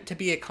 meant to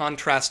be a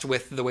contrast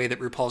with the way that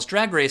RuPaul's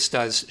Drag Race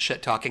does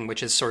shit talking,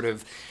 which is sort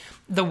of...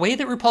 the way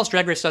that RuPaul's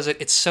Drag Race does it,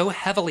 it's so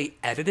heavily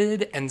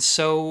edited and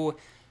so...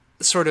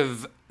 sort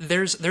of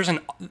there's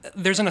an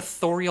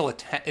authorial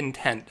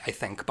intent, I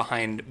think,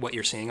 behind what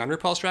you're seeing on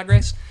RuPaul's Drag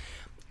Race.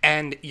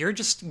 And you're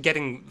just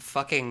getting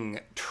fucking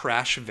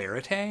trash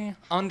verite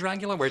on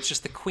Dragula, where it's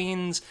just the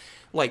queens,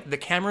 like, the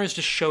camera is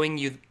just showing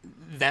you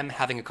them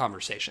having a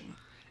conversation.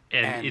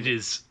 And it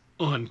is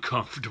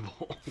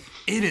uncomfortable.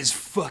 It is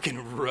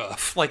fucking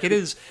rough. Like, it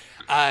is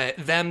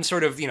them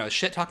sort of,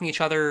 shit-talking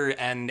each other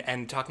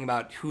and talking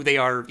about who they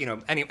are,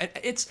 anyway.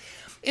 It's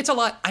a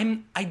lot.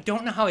 I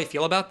don't know how I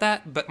feel about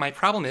that, but my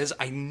problem is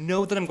I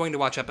know that I'm going to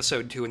watch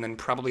episode 2 and then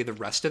probably the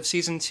rest of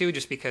season 2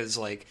 just because,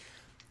 like,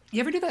 you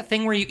ever do that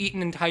thing where you eat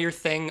an entire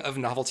thing of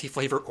novelty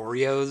flavor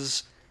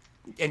Oreos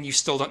and you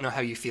still don't know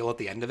how you feel at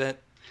the end of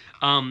it?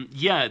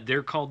 Yeah,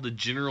 they're called the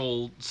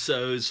General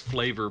Tso's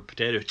flavor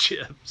potato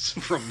chips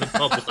from the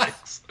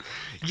Publix.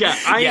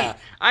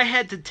 I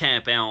had to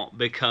tap out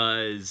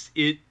because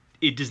it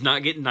does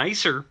not get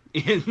nicer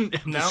in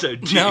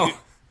episode 2.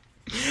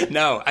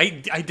 No,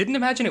 I didn't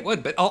imagine it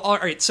would, but all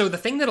right. So the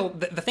thing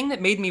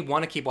that made me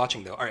want to keep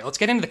watching, though. All right, let's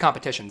get into the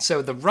competition.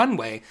 So the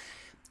runway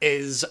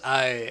is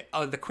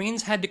the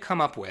queens had to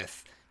come up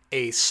with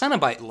a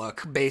Cenobite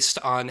look based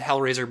on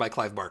Hellraiser by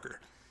Clive Barker.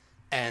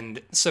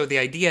 And so the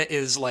idea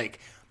is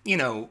like,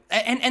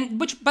 and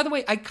which, by the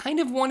way, I kind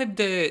of wanted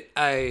to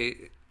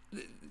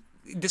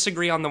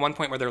disagree on the one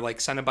point where they're like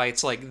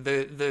Cenobites, like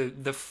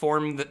the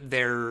form that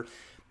their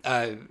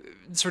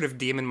sort of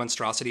demon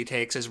monstrosity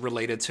takes is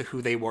related to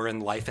who they were in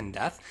Life and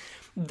Death.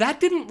 That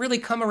didn't really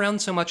come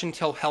around so much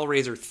until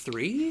Hellraiser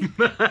 3.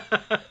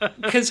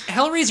 Because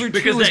Hellraiser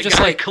 2 was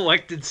just like...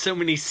 collected so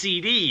many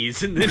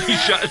CDs, and then he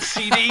shot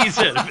CDs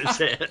out of his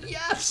head.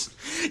 Yes!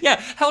 Yeah,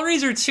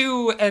 Hellraiser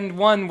 2 and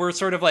 1 were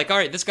sort of like, all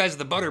right, this guy's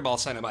the Butterball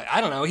Cenobite. I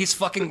don't know, he's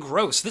fucking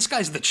gross. This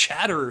guy's the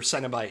Chatterer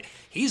Cenobite.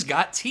 He's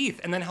got teeth.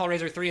 And then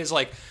Hellraiser 3 is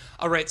like,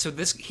 all right, so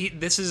this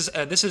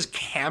is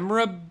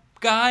camera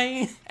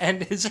guy,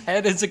 and his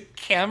head is a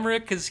camera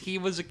because he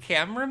was a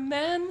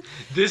cameraman.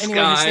 This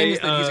guy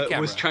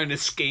was trying to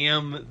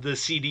scam the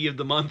CD of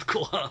the Month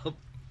Club.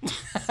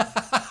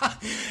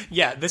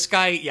 Yeah, this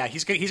guy. Yeah,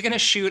 he's gonna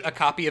shoot a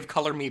copy of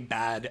Color Me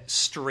Bad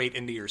straight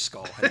into your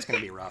skull, and it's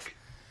gonna be rough.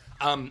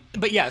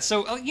 But yeah,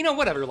 so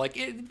whatever. Like,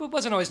 it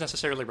wasn't always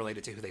necessarily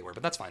related to who they were,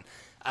 but that's fine.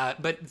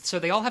 But so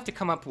they all have to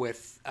come up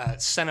with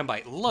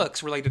Cenobite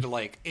looks related to,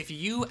 like, if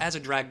you as a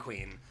drag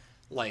queen,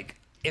 like,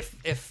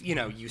 if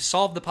you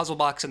solve the puzzle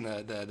box and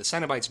the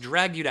Cenobites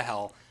drag you to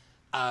hell,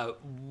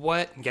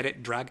 what would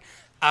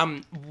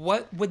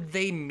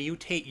they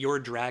mutate your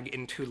drag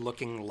into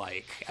looking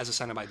like as a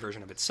Cenobite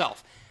version of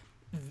itself?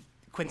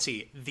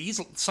 Quincy,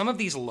 some of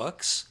these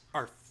looks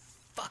are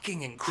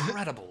fucking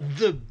incredible.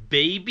 The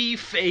baby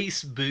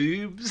face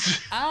boobs.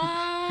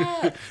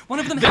 One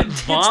of them had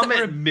tits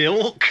vomit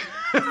milk.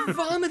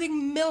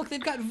 Vomiting milk.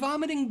 They've got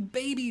vomiting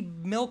baby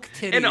milk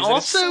titties. And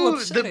also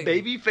the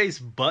baby face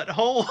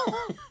butthole.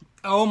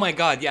 Oh my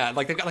god, yeah.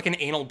 Like, they've got like an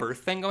anal birth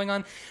thing going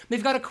on.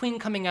 They've got a queen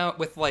coming out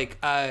with like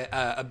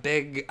a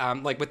big,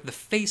 like, with the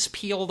face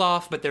peeled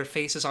off, but their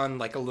face is on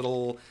like a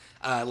little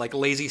like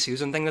Lazy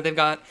Susan thing that they've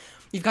got.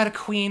 You've got a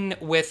queen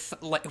with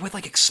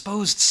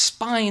exposed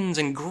spines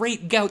and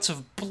great gouts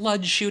of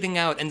blood shooting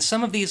out, and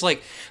some of these,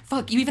 like,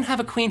 fuck, you even have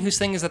a queen whose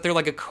thing is that they're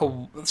like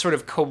a sort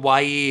of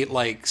kawaii,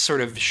 like, sort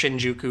of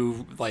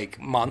Shinjuku,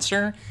 like,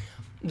 monster,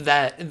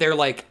 that they're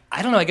like,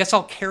 I don't know, I guess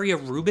I'll carry a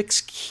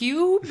Rubik's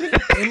Cube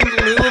in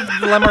lieu of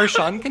the Le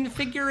Marchand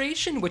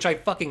configuration, which I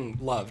fucking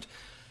loved.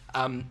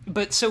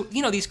 But so,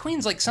 these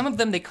queens, like, some of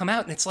them, they come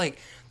out and it's like,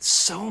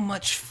 so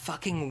much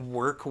fucking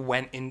work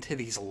went into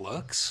these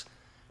looks.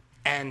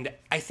 And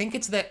I think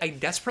it's that I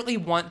desperately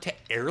want to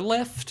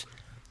airlift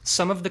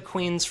some of the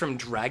queens from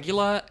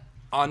Dragula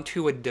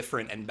onto a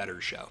different and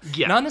better show.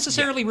 Yeah, not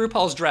necessarily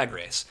RuPaul's Drag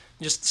Race,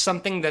 just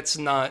something that's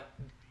not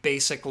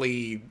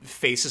basically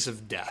Faces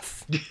of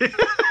Death,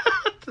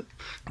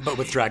 but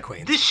with drag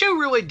queens. This show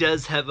really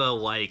does have a,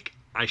 like,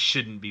 I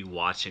shouldn't be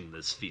watching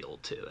this feel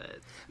to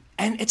it.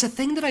 And it's a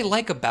thing that I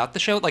like about the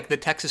show, like the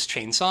Texas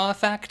Chainsaw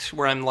effect,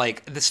 where I'm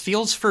like, this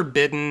feels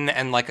forbidden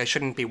and like I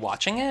shouldn't be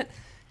watching it.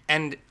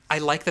 And I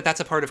like that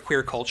that's a part of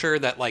queer culture,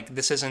 that, like,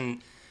 this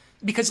isn't...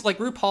 Because, like,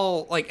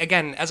 RuPaul, like,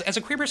 again, as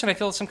a queer person, I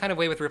feel some kind of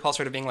way with RuPaul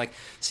sort of being like,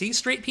 see,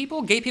 straight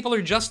people, gay people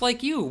are just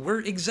like you. We're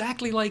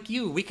exactly like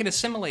you. We can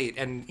assimilate.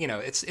 And,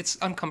 it's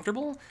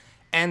uncomfortable.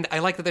 And I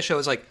like that the show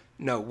is like,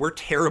 no, we're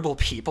terrible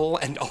people,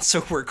 and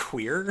also we're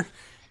queer,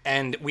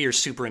 and we are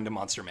super into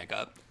monster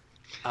makeup.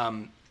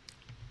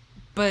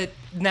 But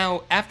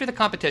now, after the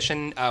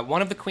competition,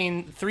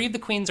 three of the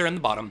queens are in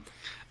the bottom.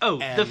 Oh,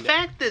 the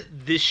fact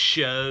that this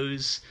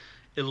show's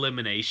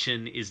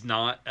elimination is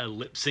not a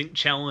lip sync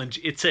challenge,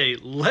 it's a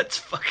let's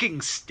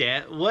fucking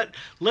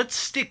let's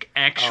stick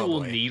actual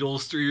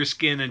needles through your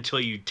skin until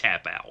you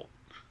tap out.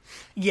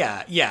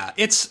 Yeah,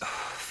 it's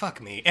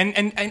fuck me. And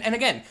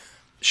again,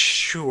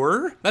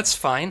 sure, that's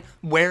fine.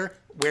 Where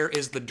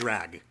is the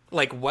drag?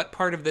 Like, what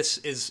part of this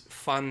is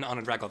fun on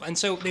a drag level? And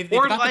so they've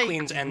got the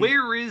queens, and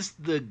where is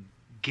the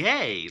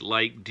gay?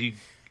 Like,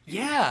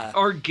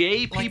 are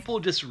gay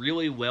people just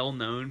really well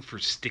known for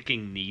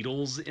sticking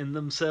needles in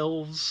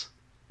themselves?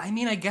 I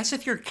mean, I guess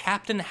if you're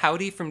Captain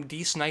Howdy from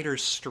Dee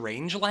Snider's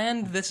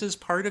Strangeland, this is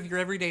part of your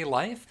everyday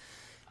life.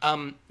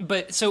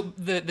 But so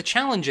the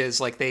challenge is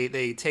like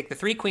they take the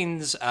three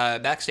queens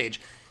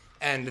backstage,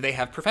 and they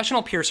have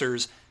professional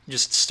piercers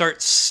just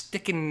start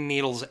sticking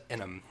needles in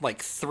them,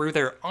 like through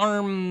their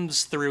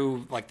arms,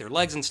 through like their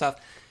legs and stuff.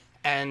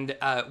 And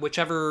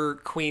whichever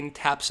queen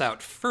taps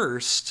out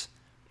first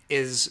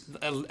is,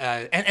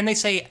 and they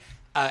say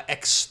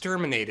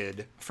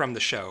exterminated from the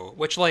show,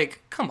 which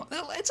like, come on,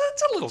 it's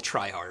a little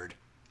try hard.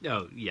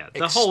 Oh yeah,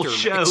 the whole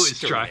show is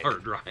try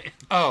hard, right?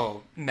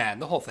 Oh man,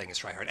 the whole thing is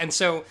try hard. And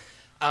so,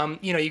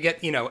 you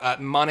get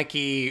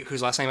Monarchy,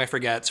 whose last name I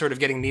forget, sort of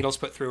getting needles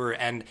put through her,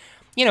 and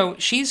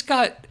she's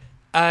got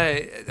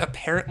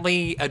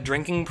apparently a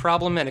drinking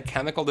problem and a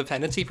chemical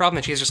dependency problem,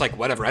 and she's just like,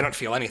 whatever, I don't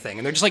feel anything,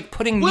 and they're just like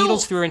putting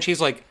needles through her, and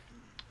she's like,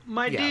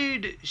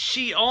 dude,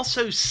 she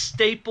also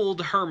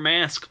stapled her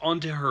mask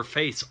onto her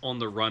face on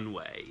the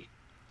runway.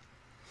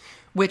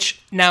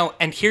 Which now,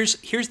 and here's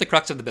the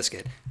crux of the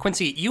biscuit.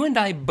 Quincy, you and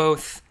I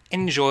both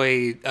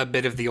enjoy a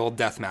bit of the old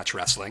deathmatch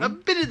wrestling. A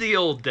bit of the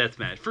old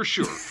deathmatch, for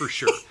sure.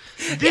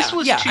 This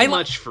was too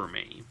much for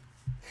me.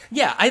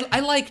 Yeah, I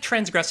like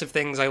transgressive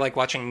things. I like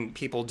watching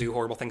people do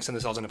horrible things to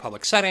themselves in a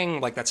public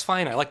setting. Like, that's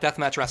fine. I like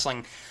deathmatch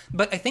wrestling.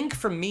 But I think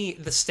for me,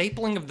 the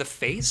stapling of the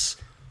face,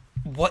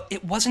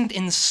 it wasn't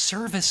in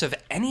service of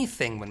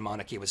anything when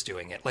Monarchy was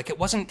doing it. Like, it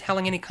wasn't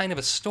telling any kind of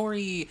a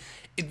story.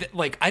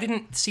 Like, I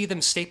didn't see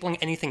them stapling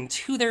anything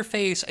to their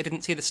face. I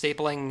didn't see the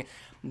stapling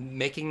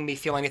making me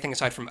feel anything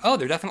aside from, oh,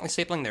 they're definitely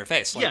stapling their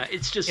face. Like, yeah,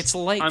 it's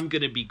like, I'm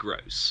gonna be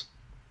gross.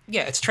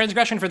 Yeah, it's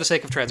transgression for the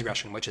sake of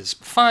transgression, which is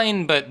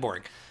fine, but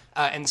boring.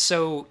 And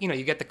so,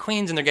 you get the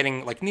queens, and they're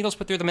getting, like, needles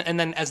put through them, and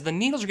then as the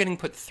needles are getting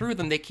put through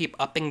them, they keep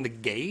upping the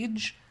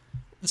gauge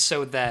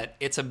so that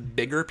it's a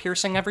bigger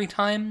piercing every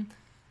time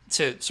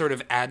to sort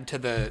of add to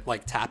the,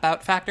 like,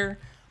 tap-out factor.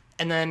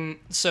 And then,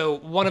 so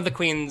one of the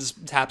queens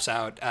taps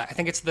out. I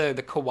think it's the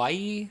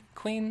Kawaii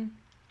queen?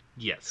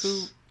 Yes.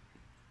 Who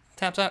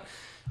taps out?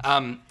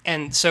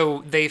 And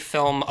so they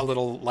film a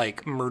little,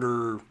 like,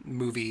 murder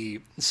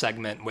movie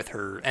segment with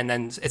her, and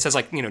then it says,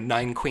 like,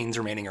 9 queens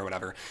remaining or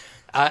whatever.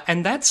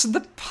 And that's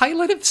the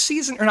pilot of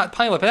season, or not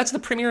pilot, but that's the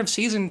premiere of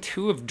season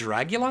 2 of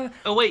Dragula.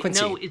 Oh wait,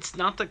 Quincy. No, it's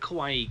not the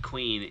Kawaii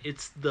Queen.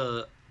 It's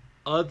the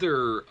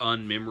other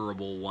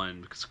unmemorable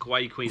one, because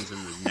Kawaii Queen's in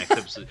the next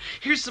episode.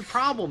 Here's the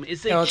problem: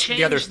 is they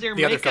changed their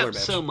makeup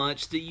so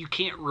much that you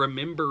can't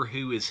remember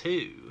who is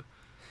who.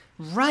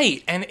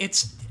 Right, and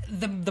it's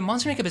the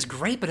monster makeup is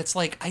great, but it's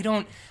like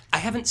I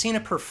haven't seen a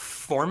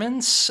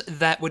performance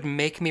that would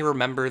make me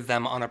remember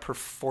them on a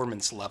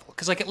performance level.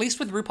 Because like at least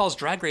with RuPaul's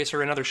Drag Race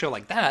or another show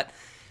like that,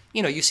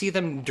 you see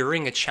them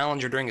during a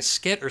challenge or during a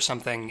skit or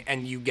something,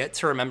 and you get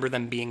to remember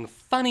them being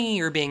funny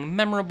or being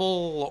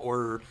memorable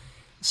or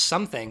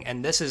something.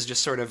 And this is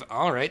just sort of,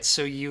 all right,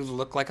 so you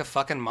look like a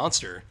fucking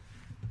monster.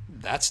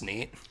 That's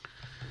neat.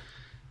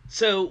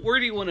 So where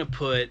do you want to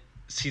put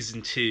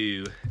Season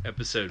 2,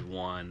 Episode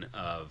 1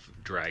 of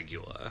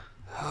Dragula?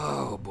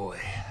 Oh, boy.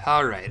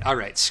 All right.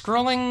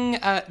 Scrolling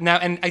now,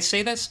 and I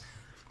say this,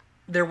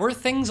 there were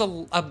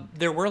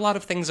a lot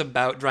of things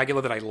about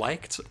Dragula that I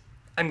liked.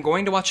 I'm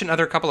going to watch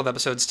another couple of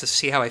episodes to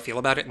see how I feel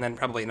about it, and then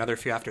probably another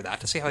few after that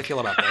to see how I feel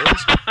about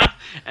those.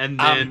 And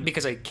then...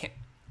 because I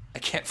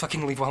can't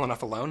fucking leave well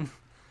enough alone.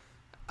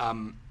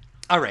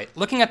 All right.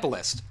 Looking at the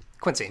list.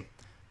 Quincy,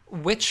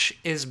 which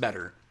is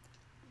better?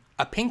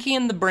 A Pinky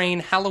in the Brain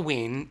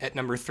Halloween at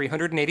number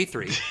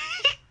 383,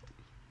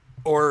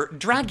 or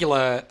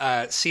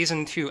Dragula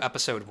Season 2,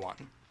 Episode 1?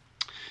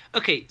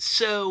 Okay,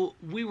 so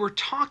we were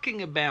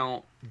talking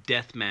about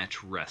deathmatch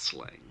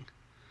wrestling.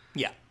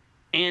 Yeah.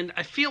 And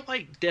I feel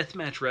like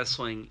deathmatch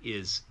wrestling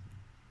is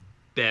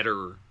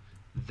better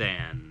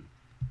than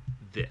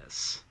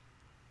this.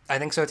 I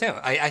think so, too.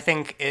 I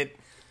think it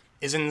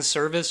is in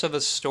service of a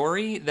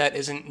story that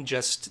isn't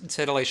just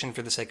titillation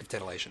for the sake of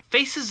titillation.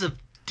 Faces of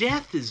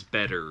Death is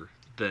better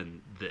than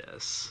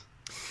this.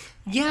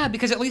 Yeah,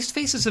 because at least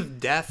Faces of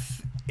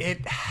Death, I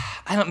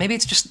don't know, maybe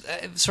it's just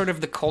sort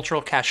of the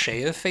cultural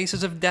cachet of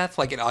Faces of Death,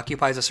 like it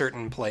occupies a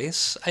certain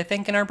place, I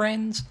think, in our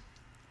brains.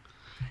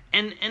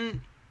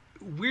 And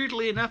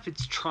weirdly enough,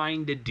 it's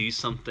trying to do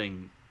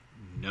something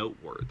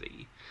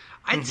noteworthy.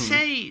 I'd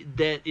say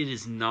that it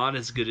is not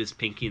as good as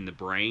Pinky in the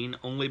Brain,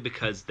 only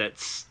because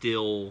that's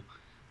still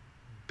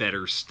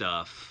better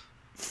stuff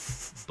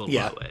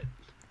below it.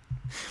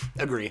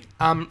 Agree.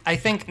 I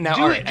think now.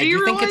 Do, all right, do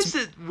you think realize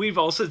that we've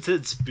also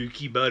said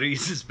Spooky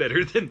Buddies is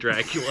better than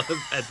Dracula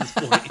at this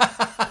point?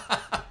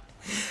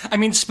 I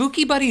mean,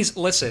 Spooky Buddies.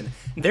 Listen,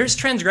 there's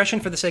transgression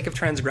for the sake of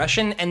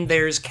transgression, and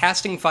there's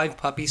casting 5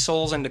 puppy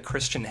souls into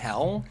Christian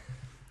hell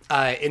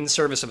in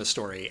service of a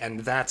story,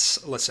 and that's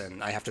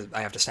I have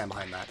to stand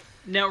behind that.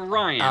 Now,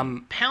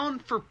 Ryan,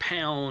 pound for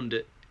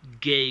pound,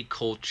 gay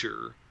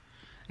culture.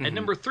 At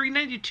number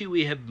 392,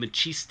 we have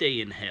Machiste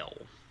in Hell.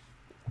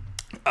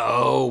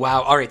 Oh,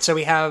 wow. All right, so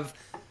we have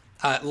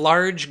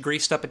large,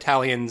 greased-up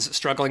Italians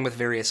struggling with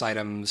various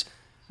items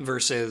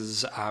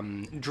versus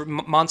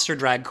monster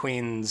drag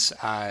queens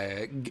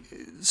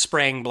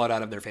spraying blood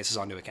out of their faces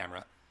onto a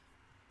camera.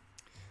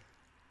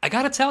 I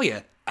gotta tell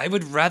you, I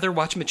would rather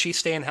watch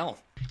Machiste in Hell.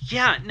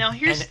 Yeah, now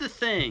here's And the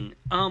thing.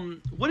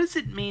 What does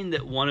it mean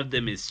that one of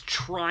them is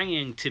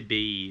trying to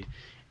be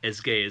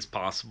as gay as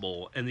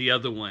possible and the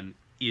other one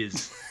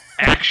is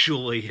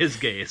actually as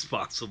gay as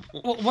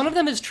possible? well, one of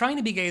them is trying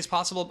to be gay as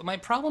possible, but my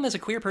problem as a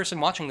queer person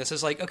watching this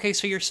is like, okay,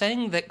 so you're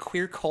saying that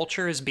queer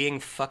culture is being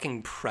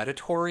fucking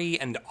predatory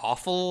and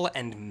awful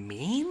and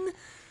mean?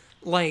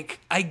 Like,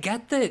 I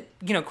get that,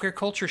 queer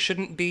culture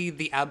shouldn't be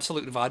the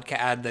absolute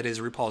vodka ad that is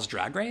RuPaul's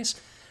Drag Race,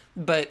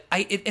 but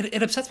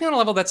it upsets me on a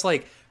level that's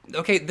like,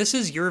 okay, this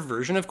is your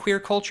version of queer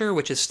culture,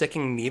 which is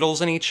sticking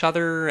needles in each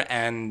other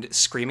and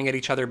screaming at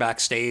each other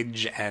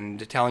backstage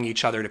and telling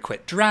each other to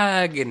quit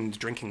drag and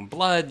drinking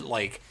blood.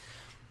 Like,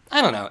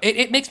 I don't know.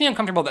 It makes me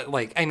uncomfortable that,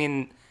 like, I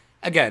mean,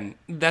 again,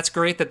 that's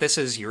great that this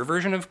is your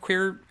version of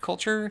queer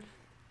culture.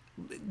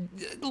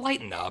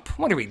 Lighten up.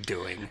 What are we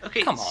doing?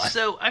 Okay, come on.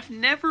 So I've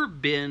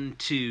been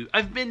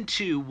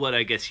to what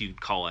I guess you'd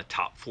call a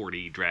top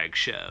 40 drag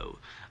show,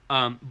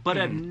 but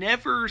I've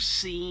never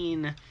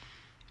seen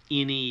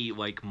any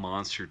like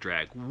monster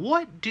drag.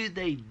 What do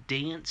they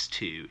dance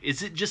to?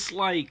 Is it just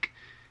like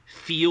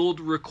field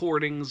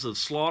recordings of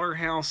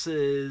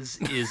slaughterhouses?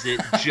 Is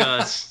it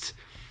just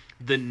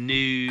the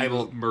new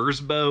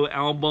Merzbow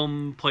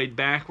album played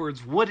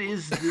backwards? What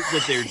is it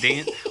that they're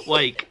dancing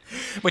like?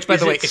 Which, by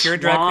the way, if you're a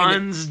drag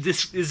queen,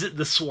 is it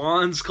the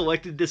Swans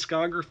collected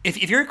discography?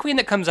 If you're a queen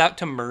that comes out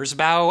to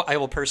Merzbow, I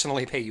will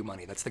personally pay you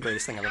money. That's the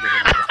greatest thing I've ever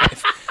heard in my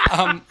life.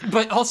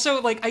 But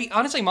also, like, I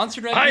honestly,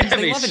 monster drag queens,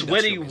 I have a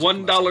sweaty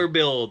 $1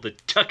 bill to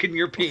tuck in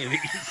your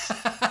panties.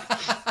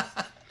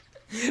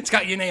 It's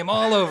got your name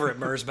all over it,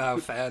 Merzbow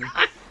fan.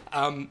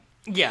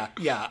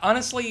 Yeah.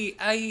 Honestly,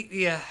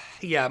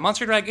 yeah.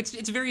 Monster drag.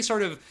 It's very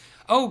sort of,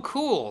 oh,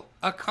 cool,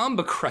 a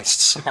Combo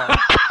Christ song,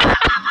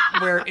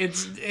 where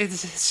it's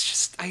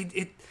just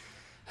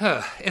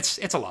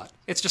it's a lot.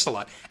 It's just a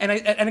lot. And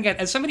again,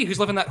 as somebody who's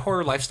living that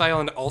horror lifestyle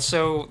and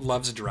also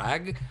loves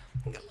drag,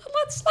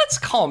 let's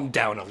calm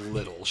down a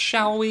little,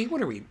 shall we?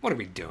 What are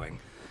we doing?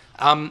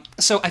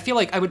 So I feel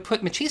like I would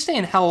put Machiste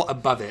in Hell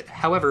above it.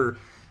 However,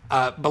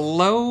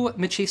 below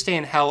Machiste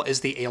in Hell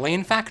is the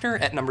Alien Factor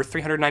at number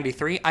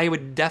 393. I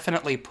would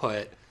definitely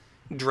put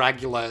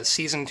Dragula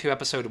Season 2,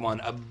 Episode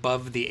 1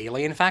 above the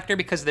Alien Factor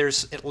because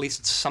there's at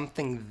least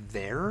something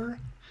there.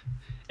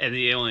 And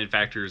the Alien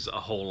Factor is a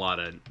whole lot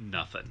of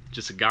nothing.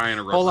 Just a guy in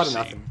a rubber whole lot suit.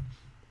 of nothing.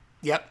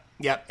 Yep.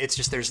 It's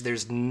just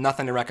there's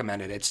nothing to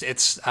recommend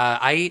it.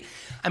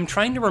 I'm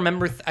trying to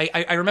remember.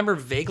 I remember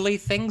vaguely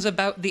things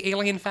about the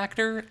Alien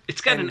Factor.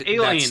 It's got an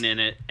alien in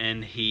it,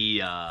 and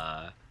he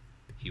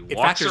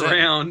walks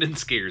around and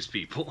scares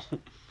people.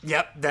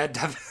 Yep, that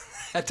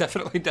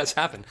definitely does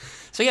happen.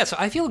 So yeah, so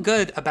I feel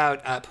good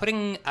about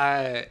putting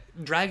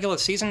Dragula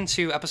Season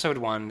 2, Episode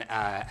 1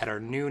 at our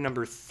new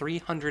number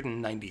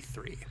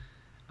 393.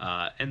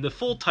 And the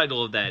full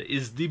title of that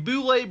is the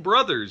Boulet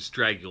Brothers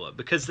Dragula,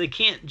 because they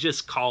can't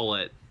just call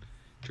it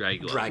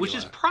Dragula. Which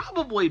is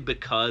probably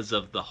because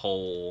of the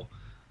whole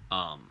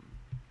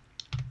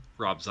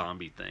Rob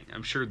Zombie thing.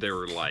 I'm sure they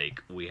were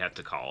like, we have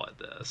to call it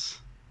this.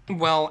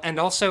 Well, and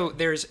also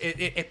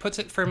it puts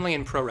it firmly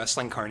in pro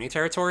wrestling carny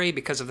territory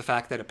because of the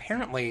fact that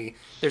apparently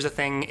there's a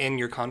thing in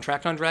your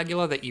contract on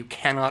Dragula that you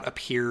cannot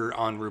appear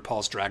on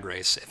RuPaul's Drag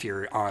Race if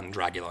you're on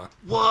Dragula.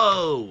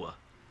 Whoa!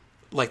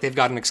 Like, they've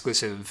got an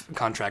exclusive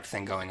contract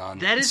thing going on.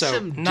 That is so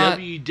some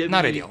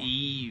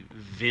WWE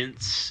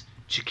Vince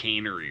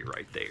chicanery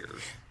right there.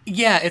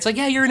 Yeah, it's like,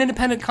 yeah, you're an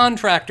independent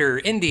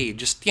contractor, indie.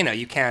 Just,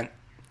 you can't.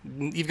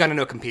 You've got a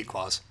no compete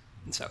clause,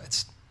 and so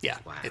it's. Yeah,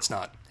 wow. It's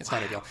not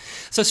ideal.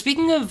 So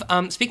speaking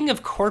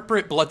of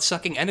corporate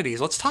blood-sucking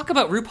entities, let's talk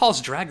about RuPaul's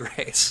Drag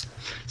Race.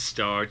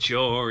 Start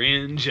your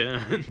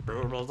engine.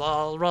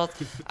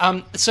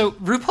 So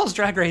RuPaul's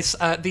Drag Race,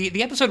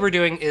 the episode we're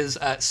doing is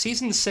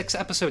Season 6,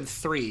 Episode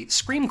 3,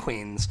 Scream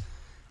Queens,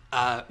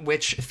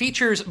 which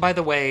features, by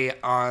the way,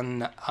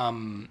 on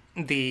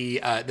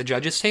the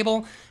judges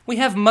table, we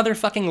have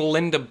motherfucking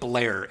Linda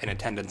Blair in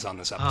attendance on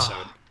this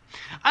episode.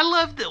 I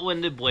love that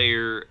Linda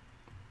Blair,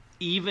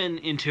 even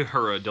into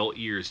her adult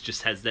years,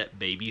 just has that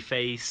baby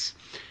face.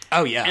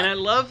 Oh, yeah. And I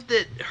love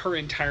that her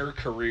entire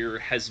career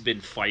has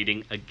been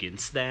fighting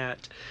against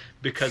that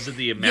because of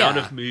the amount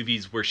of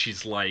movies where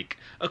she's like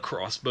a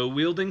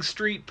crossbow-wielding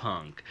street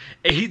punk,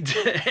 a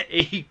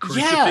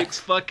crucifix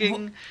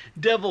fucking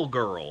devil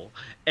girl,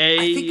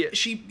 a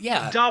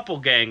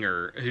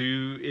doppelganger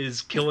who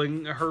is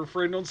killing her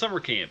friend on summer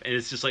camp. And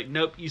it's just like,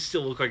 nope, you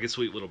still look like a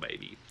sweet little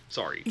baby.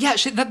 Sorry. Yeah,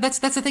 that's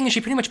the thing, is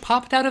she pretty much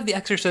popped out of The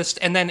Exorcist,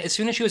 and then as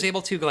soon as she was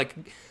able to, like,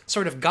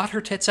 sort of got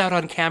her tits out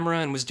on camera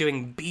and was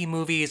doing B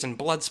movies and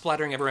blood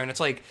splattering everywhere, and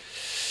it's like,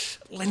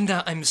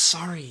 Linda, I'm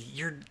sorry,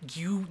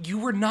 you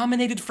were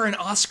nominated for an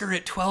Oscar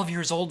at 12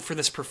 years old for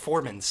this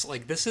performance.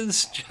 Like, this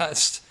is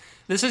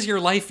your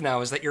life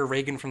now, is that you're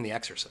Reagan from The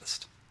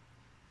Exorcist.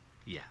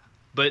 Yeah,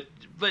 but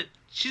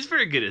she's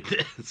very good at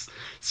this.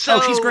 So...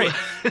 Oh, she's great.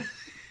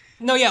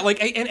 No, yeah,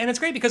 like, and it's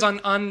great because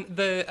on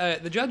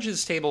the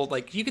judges' table,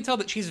 like, you can tell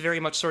that she's very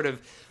much sort of,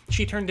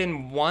 she turned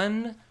in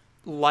one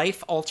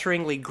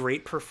life-alteringly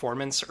great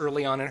performance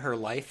early on in her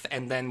life,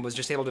 and then was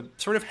just able to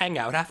sort of hang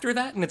out after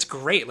that, and it's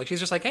great. Like, she's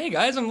just like, hey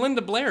guys, I'm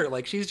Linda Blair.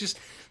 Like, she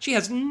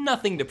has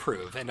nothing to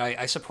prove, and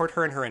I support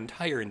her in her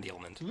entire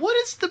endearment. What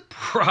is the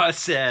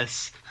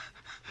process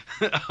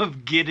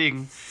of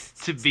getting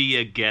to be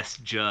a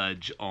guest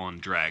judge on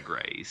Drag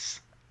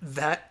Race?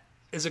 That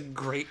is a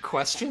great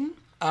question.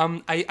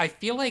 I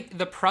feel like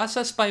the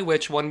process by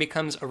which one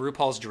becomes a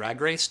RuPaul's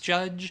Drag Race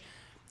judge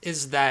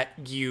is that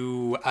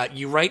you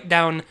write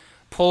down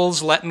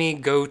polls let me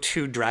go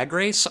to Drag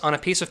Race on a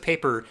piece of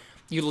paper.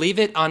 You leave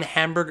it on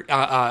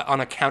on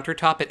a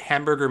countertop at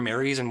Hamburger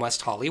Mary's in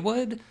West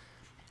Hollywood,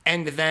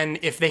 and then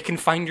if they can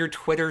find your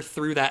Twitter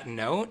through that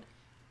note,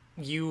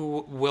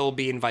 you will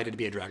be invited to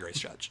be a Drag Race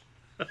judge.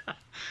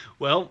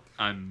 Well,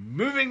 I'm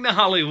moving to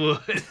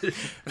Hollywood.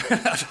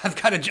 I've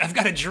got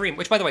a dream.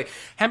 Which, by the way,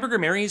 Hamburger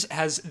Mary's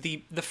has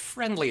the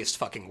friendliest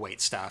fucking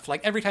wait staff. Like,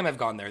 every time I've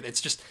gone there,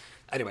 it's just...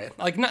 Anyway,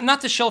 like,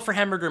 not to shill for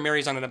Hamburger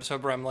Mary's on an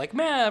episode where I'm like,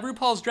 man,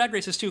 RuPaul's Drag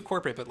Race is too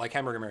corporate, but, like,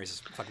 Hamburger Mary's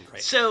is fucking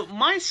great. So,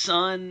 my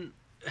son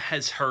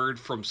has heard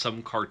from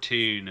some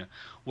cartoon,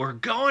 we're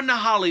going to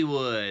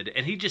Hollywood,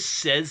 and he just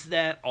says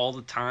that all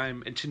the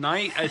time. And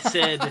tonight I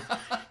said,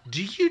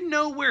 do you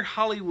know where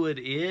Hollywood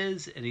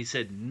is? And he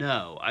said,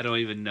 no, I don't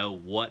even know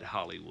what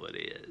Hollywood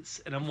is.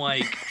 And I'm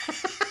like...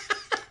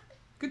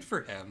 Good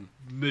for him.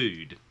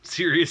 Mood.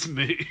 Serious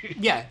mood.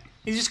 Yeah,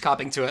 he's just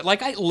copping to it.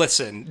 Like,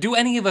 listen, do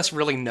any of us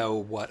really know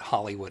what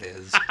Hollywood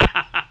is?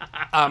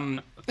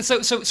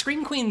 So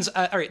Scream Queens,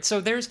 all right,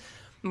 so there's...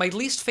 My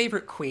least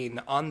favorite queen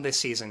on this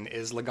season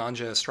is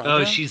Laganja Estranja.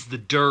 Oh, she's the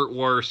dirt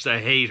worst. I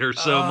hate her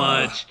so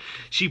much.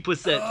 She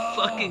puts that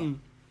fucking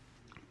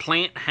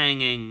plant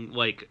hanging,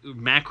 like,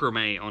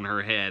 macrame on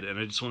her head, and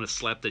I just want to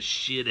slap the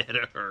shit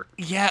out of her.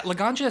 Yeah,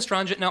 Laganja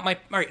Estranja... Now,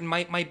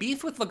 my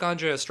beef with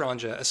Laganja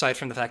Estranja, aside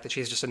from the fact that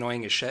she's just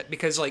annoying as shit,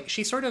 because, like,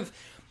 she sort of...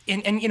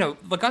 And you know,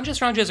 Laganja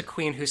Estranja is a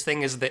queen whose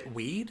thing is that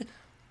weed...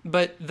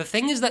 But the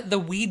thing is that the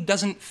weed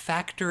doesn't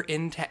factor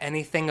into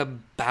anything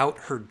about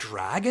her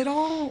drag at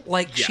all.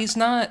 Like, Yeah.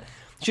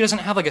 She doesn't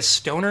have, like, a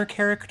stoner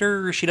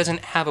character. She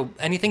doesn't have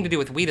anything to do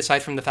with weed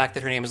aside from the fact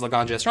that her name is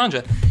Laganja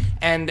Estranja.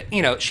 And,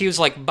 you know, she was,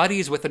 like,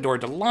 buddies with Adore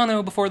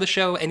Delano before the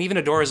show. And even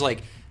Adore is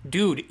like,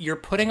 dude, you're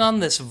putting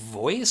on this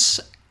voice?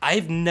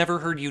 I've never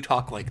heard you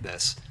talk like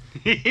this.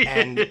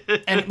 and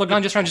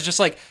Laganja Estranja is just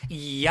like,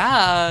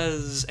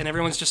 yes. And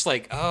everyone's just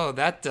like, oh,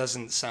 that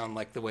doesn't sound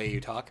like the way you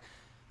talk.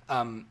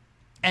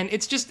 And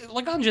it's just,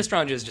 Laganja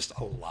Estranja is just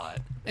a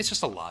lot. It's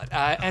just a lot.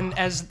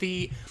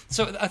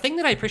 So a thing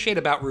that I appreciate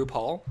about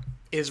RuPaul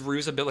is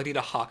Ru's ability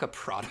to hawk a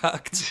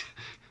product.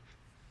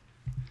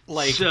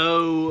 Like,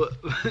 so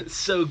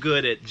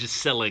good at just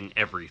selling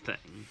everything.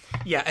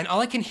 Yeah, and all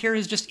I can hear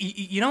is just,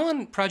 you know,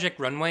 on Project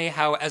Runway,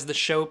 how as the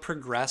show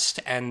progressed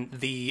and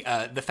the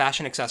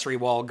fashion accessory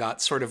wall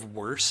got sort of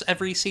worse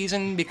every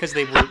season because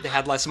they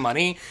had less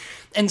money,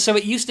 and so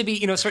it used to be,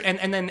 you know,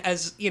 and then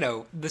as you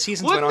know the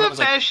seasons went on, it was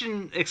the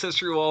fashion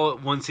accessory wall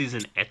at one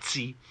season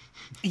Etsy.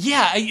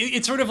 Yeah,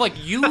 it's sort of like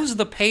use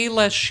the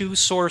Payless Shoe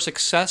Source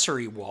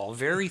accessory wall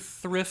very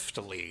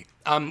thriftily,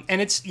 and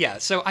it's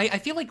So I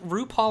feel like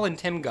RuPaul and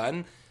Tim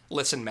Gunn.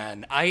 Listen,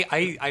 man,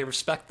 I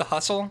respect the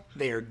hustle.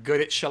 They are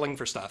good at shilling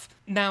for stuff.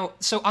 Now,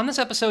 so on this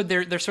episode,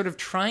 they're sort of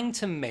trying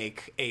to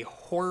make a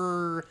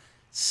horror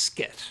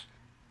skit,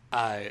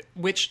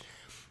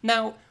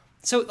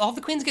 so all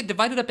the queens get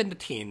divided up into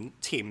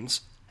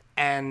teams,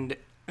 and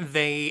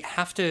they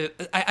have to...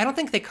 I don't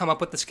think they come up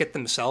with the skit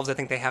themselves. I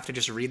think they have to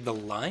just read the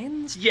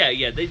lines.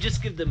 Yeah, they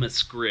just give them a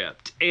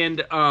script.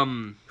 And,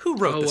 Who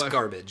wrote this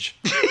garbage?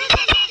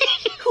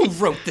 Who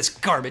wrote this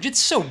garbage? It's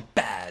so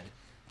bad.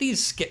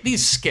 These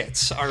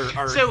skits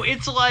are... So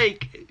it's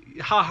like,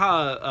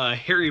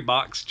 Harry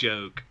Box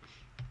joke.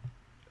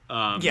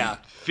 Yeah.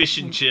 Fish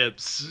and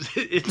chips.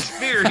 It's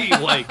very,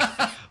 like,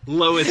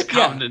 lowest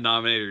common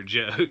denominator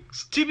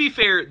jokes. To be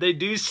fair, they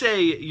do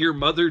say your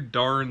mother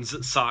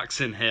darns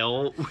socks in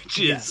hell, which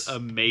is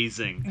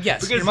amazing.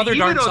 Yes, because your mother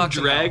even darns on socks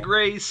in hell. Drag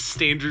Race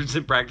standards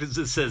and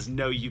practices says,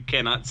 no, you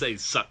cannot say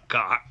suck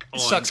cock on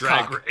Sucks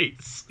Drag cock.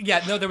 Race.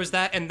 Yeah, no, there was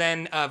that, and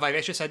then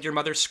Vivacia said your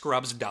mother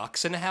scrubs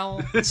ducks in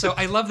hell. So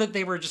I love that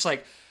they were just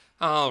like,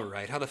 all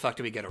right, how the fuck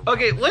do we get around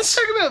Okay, this? let's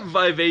talk about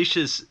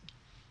Vivacious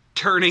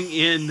turning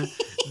in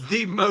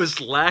the most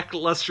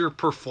lackluster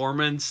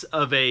performance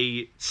of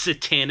a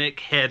satanic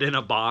head in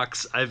a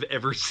box I've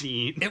ever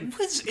seen.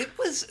 It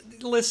was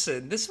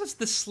listen, this was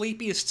the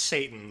sleepiest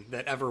Satan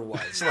that ever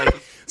was.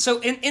 Like,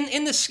 so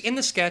in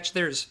the sketch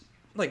there's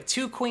like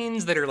two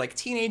queens that are like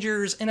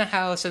teenagers in a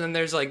house, and then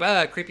there's like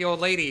a creepy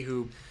old lady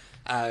who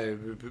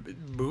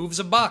moves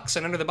a box,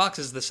 and under the box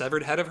is the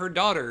severed head of her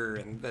daughter,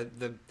 and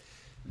the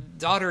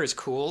daughter is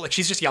cool, like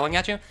she's just yelling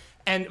at you.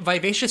 And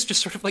Vivacious just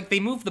sort of like,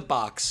 they move the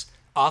box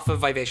off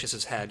of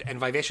Vivacious's head, and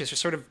Vivacious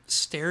just sort of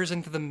stares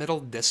into the middle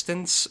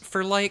distance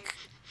for like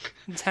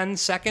 10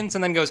 seconds,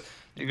 and then goes,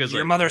 your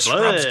like, mother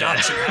scrubs "Bleh."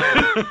 ducks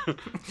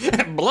in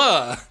hell.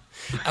 Blah.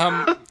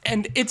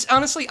 And it's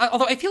honestly,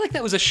 although I feel like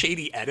that was a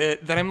shady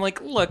edit, that I'm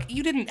like, look,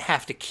 you didn't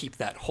have to keep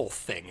that whole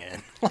thing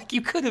in. Like,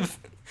 you could have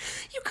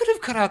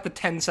cut out the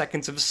 10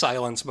 seconds of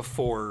silence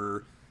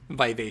before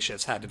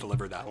Vivacious had to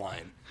deliver that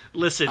line.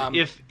 Listen,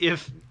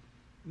 if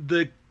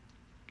the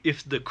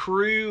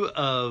crew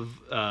of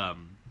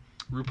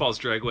RuPaul's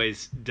Drag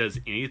Race does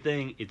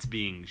anything, it's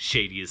being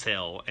shady as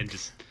hell and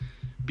just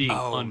being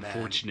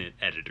unfortunate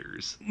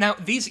editors. Now,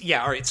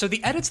 all right. So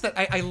the edits that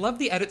I love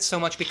the edits so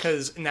much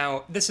because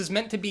now this is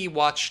meant to be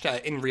watched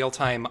in real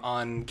time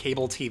on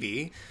cable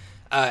TV.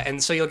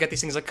 And so you'll get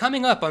these things like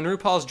coming up on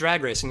RuPaul's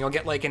Drag Race, and you'll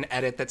get like an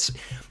edit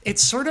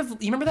it's sort of,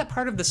 you remember that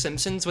part of The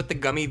Simpsons with the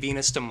gummy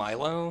Venus de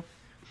Milo?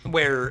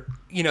 Where,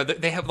 you know,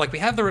 they have, like, we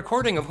have the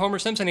recording of Homer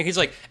Simpson, and he's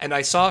like, and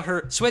I saw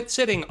her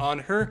sitting on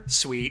her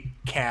sweet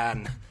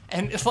can.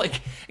 And it's like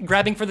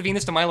grabbing for the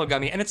Venus de Milo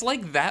gummy. And it's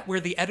like that, where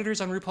the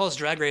editors on RuPaul's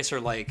Drag Race are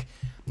like,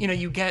 you know,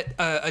 you get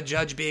a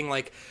judge being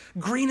like,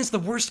 green is the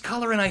worst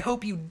color and I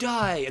hope you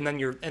die. And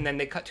then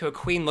they cut to a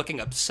queen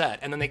looking upset.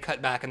 And then they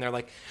cut back and they're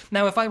like,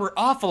 now if I were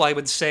awful, I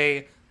would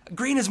say,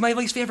 green is my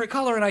least favorite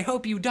color and I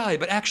hope you die,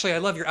 but actually I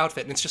love your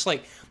outfit. And it's just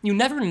like, you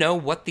never know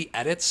what the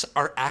edits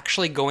are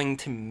actually going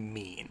to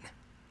mean.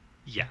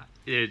 Yeah,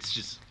 it's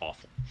just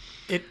awful.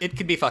 It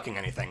could be fucking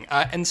anything.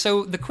 And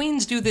so the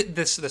queens do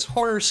this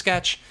horror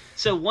sketch.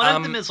 So one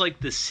of them is like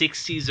the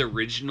 60s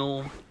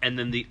original, and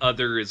then the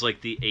other is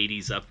like the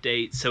 80s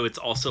update. So it's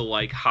also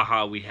like,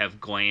 haha, we have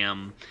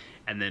glam,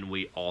 and then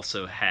we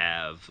also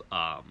have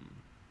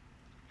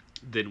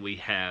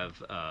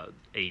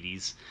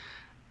 80s.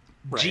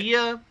 Right.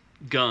 Gia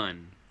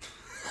Gunn.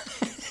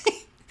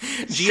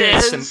 Gia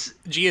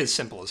is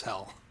simple as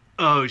hell.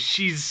 Oh,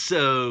 she's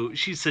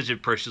such a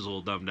precious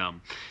little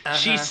dum-dum. Uh-huh.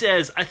 She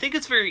says, I think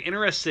it's very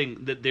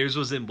interesting that theirs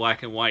was in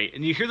black and white.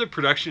 And you hear the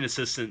production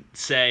assistant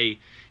say,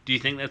 do you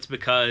think that's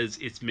because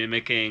it's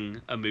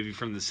mimicking a movie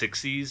from the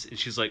 60s? And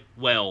she's like,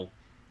 well,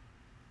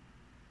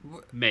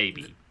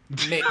 maybe.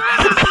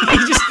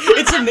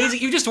 It's amazing.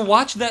 You just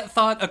watch that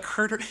thought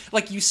occur to her.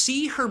 Like, you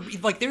see her,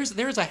 like,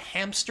 there's a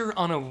hamster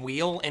on a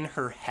wheel in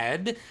her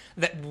head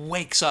that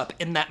wakes up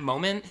in that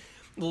moment,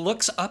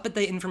 looks up at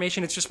the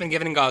information it's just been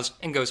given and goes,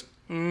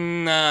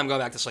 nah, I'm going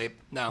back to sleep.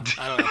 No,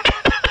 I don't know.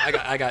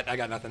 I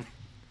got nothing.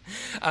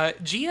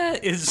 Gia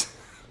is,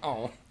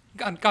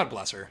 God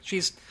bless her.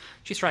 She's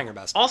trying her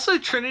best. Also,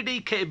 Trinity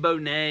K.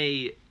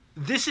 Bonet,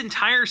 this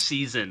entire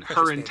season,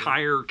 her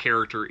entire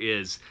character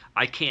is,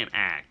 I can't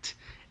act.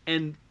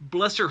 And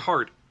bless her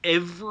heart,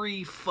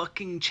 every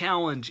fucking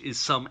challenge is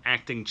some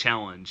acting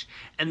challenge.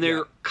 And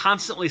they're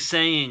constantly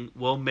saying,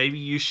 well, maybe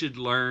you should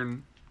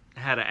learn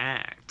how to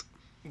act.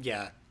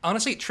 Yeah.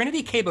 Honestly,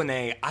 Trinity K.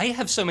 Bonet, I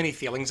have so many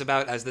feelings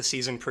about as the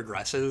season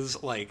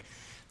progresses. Like,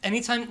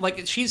 anytime,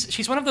 like,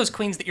 she's one of those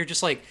queens that you're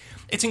just like,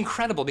 it's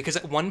incredible because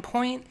at one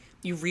point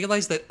you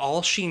realize that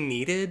all she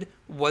needed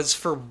was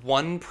for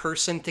one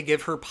person to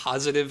give her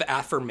positive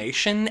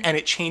affirmation, and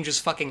it changes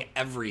fucking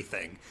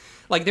everything.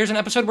 Like, there's an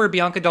episode where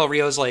Bianca Del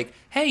Rio's like,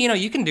 hey, you know,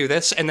 you can do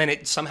this, and then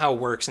it somehow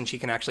works and she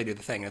can actually do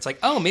the thing. And it's like,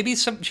 oh, maybe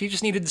she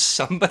just needed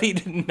somebody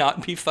to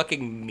not be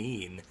fucking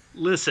mean.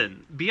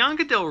 Listen,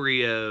 Bianca Del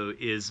Rio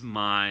is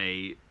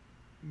my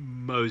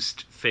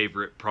most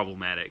favorite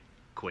problematic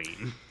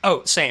queen.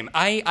 Oh, same.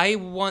 I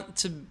want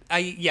to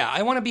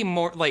be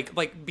more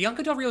like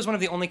Bianca Del Rio is one of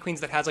the only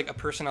queens that has like a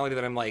personality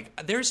that I'm like,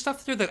 there's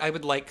stuff there that I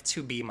would like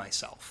to be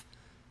myself.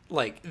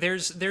 Like,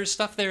 there's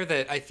stuff there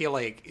that I feel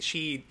like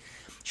she's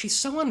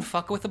so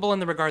unfuckwithable in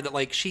the regard that,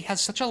 like, she has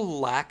such a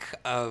lack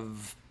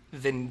of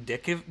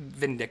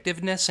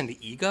vindictiveness and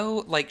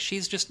ego. Like,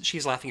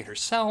 she's laughing at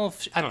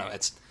herself. I don't know.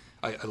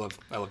 I love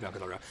Bianca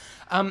Del Rio.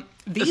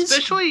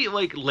 Especially,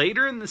 like,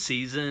 later in the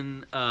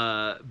season,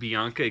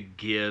 Bianca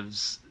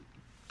gives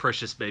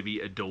Precious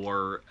Baby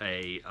Adore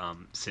a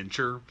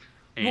censure,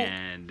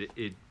 and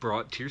it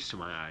brought tears to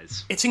my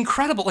eyes. It's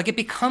incredible. Like, it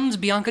becomes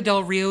Bianca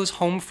Del Rio's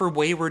Home for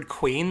Wayward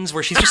Queens,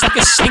 where she's just like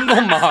a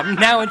single mom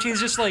now, and she's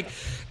just like,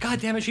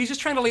 God damn it, she's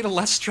just trying to lead a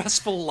less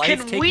stressful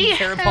life, taking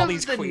care of all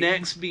these queens. Can we have the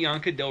next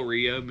Bianca Del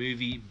Rio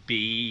movie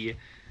be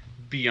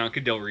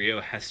Bianca Del Rio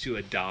has to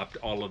adopt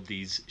all of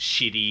these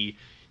shitty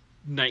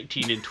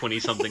 19 and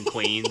 20-something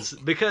queens?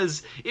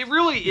 Because it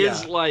really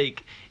is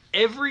like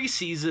every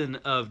season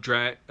of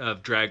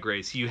Drag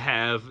Race, you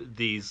have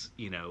these,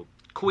 you know,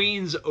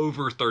 queens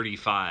over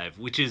 35,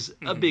 which is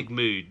a big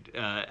mood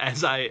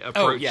as I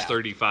approach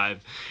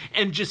 35,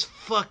 and just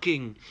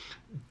fucking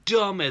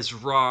dumb as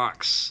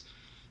rocks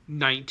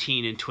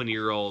 19 and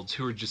 20-year-olds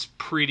who are just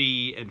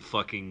pretty and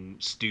fucking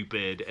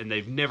stupid, and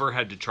they've never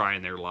had to try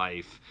in their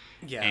life.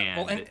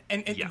 Yeah.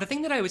 And the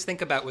thing that I always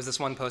think about was this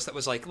one post that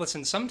was like,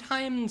 listen,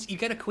 sometimes you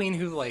get a queen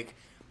who, like,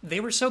 they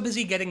were so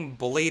busy getting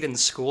bullied in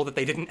school that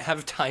they didn't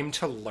have time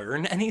to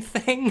learn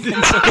anything.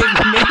 And so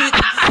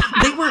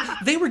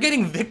they were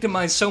getting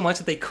victimized so much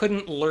that they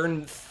couldn't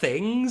learn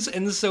things,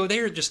 and so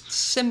they're just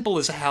simple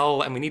as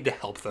hell, and we need to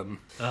help them.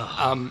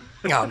 Oh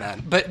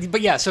man.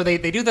 But yeah, so they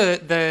do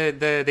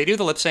the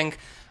lip sync,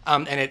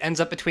 and it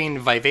ends up between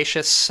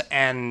Vivacious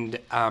and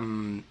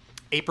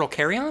April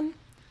Carrion.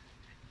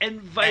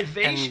 And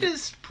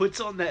Vivacious puts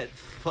on that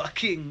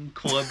fucking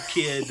Club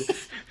Kid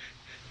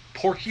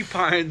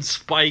porcupine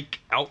spike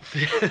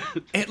outfit.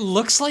 It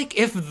looks like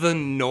if the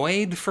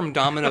Noid from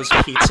Domino's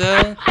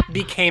Pizza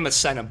became a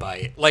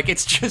Cenobite. Like,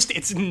 it's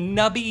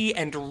nubby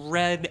and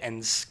red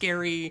and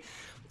scary.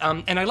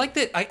 And I like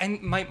that.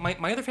 And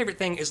my other favorite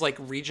thing is, like,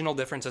 regional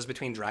differences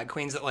between drag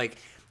queens, that, like,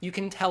 you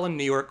can tell a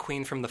New York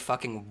queen from the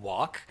fucking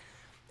walk.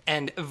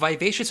 And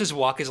Vivacious's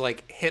walk is,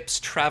 like, hips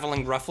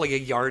traveling roughly a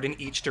yard in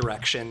each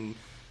direction.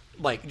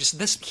 Like, just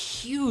this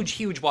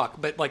huge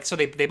walk. But, like, so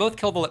they both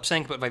kill the lip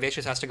sync, but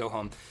Vivacious has to go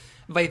home.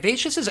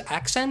 Vivacious's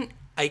accent,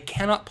 I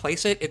cannot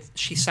place it.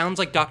 She sounds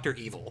like Dr.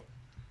 Evil.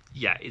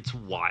 Yeah, it's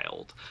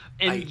wild.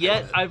 And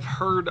yet I've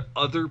heard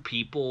other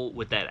people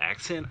with that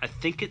accent. I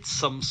think it's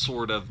some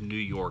sort of New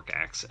York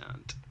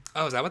accent.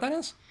 Oh, is that what that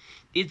is?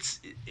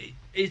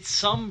 It's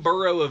some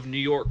borough of New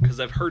York, because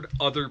I've heard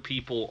other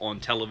people on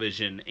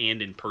television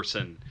and in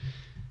person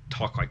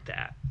talk like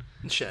that.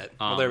 Shit.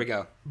 Well, there we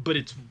go. But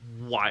it's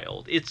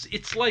wild.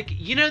 It's like,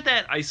 you know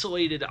that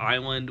isolated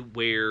island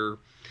where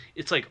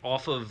it's like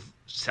off of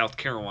South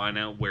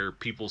Carolina where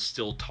people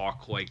still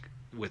talk like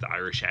with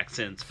Irish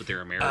accents, but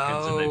they're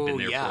Americans and they've been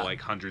there for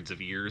like hundreds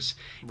of years.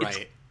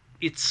 Right.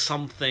 It's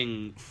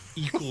something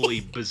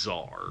equally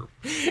bizarre.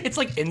 It's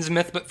like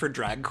Innsmouth, but for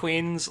drag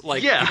queens.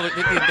 Like, yeah.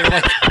 They're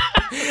like,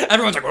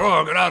 everyone's like,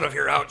 "Oh, get out of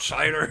here,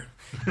 outsider."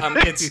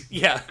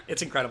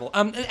 It's incredible.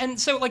 And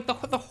so, like, the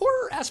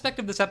horror aspect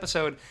of this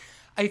episode,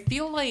 I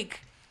feel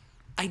like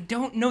I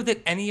don't know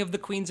that any of the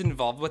queens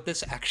involved with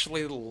this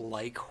actually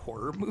like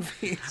horror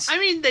movies. I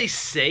mean, they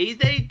say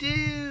they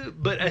do,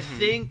 but I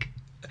think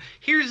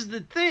here's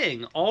the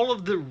thing: all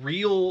of the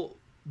real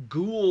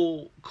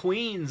ghoul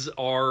queens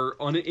are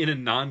in a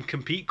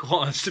non-compete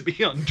clause to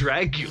be on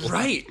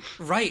Dragula.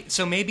 Right.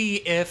 So maybe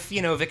if,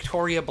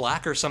 Victoria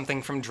Black or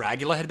something from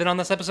Dragula had been on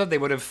this episode, they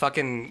would have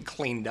fucking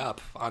cleaned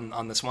up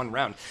on this one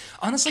round.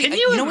 Honestly, can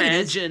you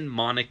imagine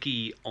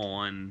Monarchy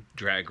on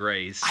Drag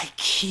Race? I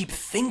keep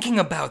thinking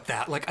about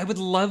that. Like, I would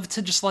love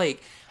to just,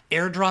 like,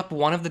 airdrop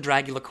one of the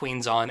Dragula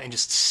queens on and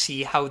just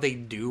see how they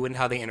do and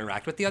how they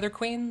interact with the other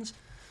queens.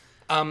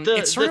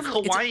 The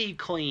Kawaii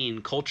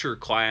Queen Culture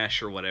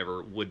Clash or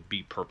whatever would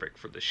be perfect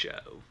for the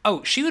show.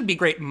 Oh, she would be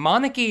great.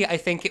 Monarchy, I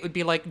think it would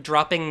be like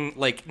dropping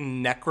like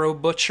Necro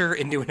Butcher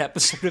into an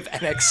episode of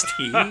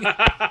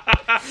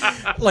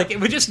NXT. Like, it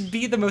would just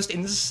be the most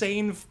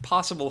insane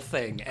possible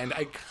thing, and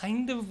I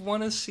kind of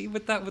want to see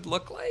what that would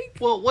look like.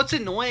 Well, what's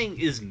annoying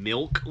is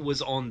Milk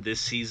was on this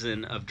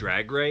season of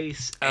Drag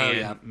Race,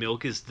 and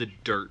Milk is the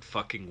dirt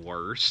fucking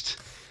worst.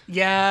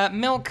 Yeah,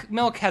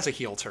 Milk has a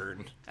heel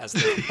turn as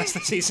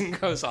the season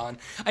goes on.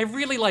 I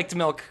really liked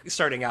Milk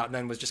starting out, and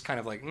then was just kind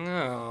of like,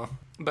 no.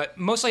 But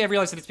mostly I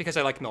realized that it's because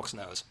I like Milk's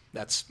nose.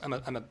 I'm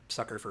a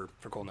sucker for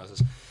cool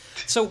noses.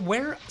 So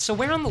where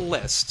on the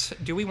list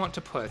do we want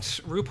to put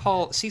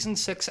RuPaul Season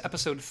 6,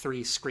 Episode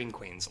 3, Scream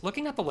Queens?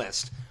 Looking at the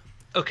list.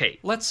 Okay,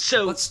 let's.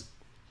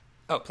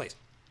 Oh, please.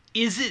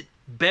 Is it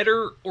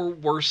better or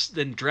worse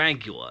than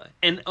Dragula?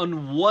 And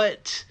on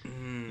what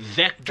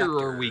vector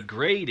are we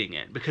grading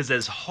it? Because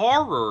as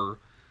horror,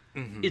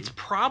 it's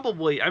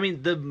probably... I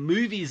mean, the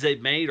movies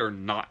they've made are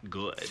not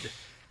good.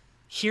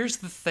 Here's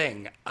the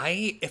thing.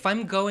 If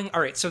I'm going...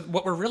 All right, so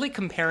what we're really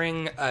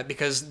comparing,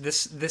 because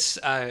this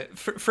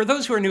for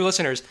those who are new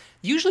listeners,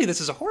 usually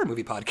this is a horror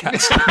movie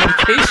podcast.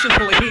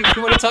 Occasionally,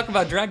 we want to talk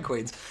about drag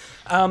queens.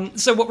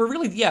 So what we're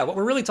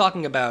really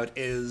talking about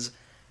is...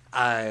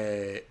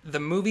 the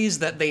movies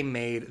that they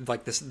made,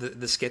 like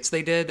the skits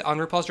they did on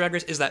RuPaul's Drag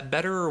Race, is that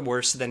better or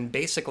worse than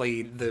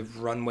basically the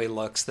runway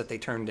looks that they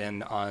turned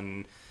in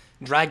on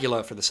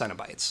Dragula for the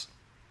Cenobites?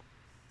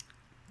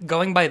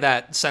 Going by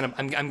that,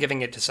 I'm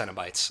giving it to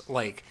Cenobites.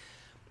 Like,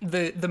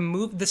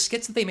 the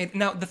skits that they made.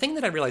 Now, the thing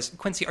that I realized,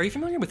 Quincy, are you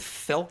familiar with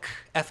Filk?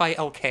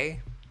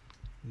 F-I-L-K?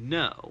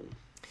 No.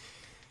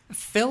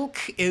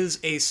 Filk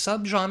is a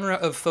subgenre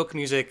of folk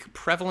music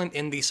prevalent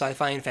in the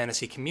sci-fi and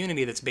fantasy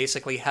community that's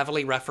basically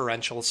heavily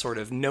referential, sort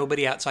of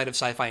nobody outside of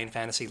sci-fi and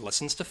fantasy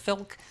listens to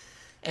Filk.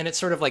 And it's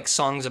sort of like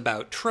songs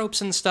about tropes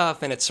and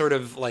stuff, and it's sort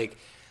of like,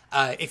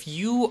 if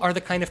you are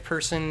the kind of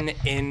person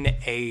in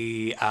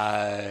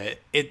a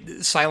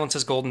Silence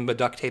is Golden but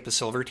Duct Tape is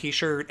Silver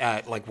t-shirt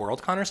at like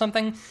Worldcon or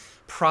something,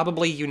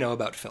 probably you know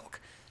about Filk.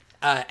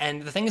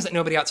 And the thing is that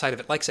nobody outside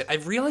of it likes it.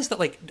 I've realized that,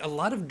 like, a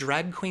lot of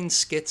drag queen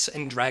skits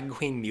and drag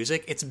queen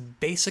music, it's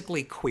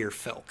basically queer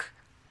Filk.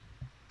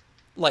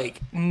 Like,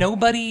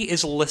 nobody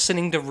is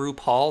listening to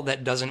RuPaul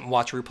that doesn't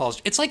watch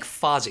RuPaul's... It's like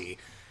Fozzy,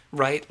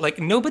 right? Like,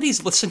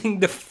 nobody's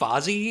listening to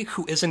Fozzy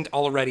who isn't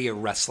already a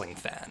wrestling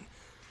fan.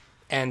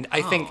 And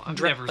I think...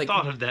 I've never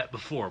thought of that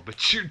before,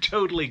 but you're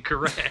totally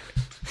correct.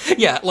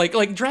 Yeah,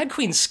 like drag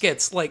queen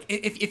skits, like,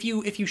 if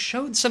you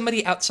showed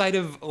somebody outside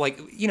of, like,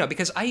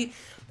 because I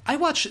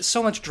watch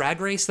so much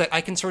Drag Race that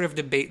I can sort of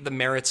debate the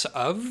merits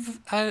of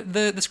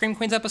the Scream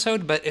Queens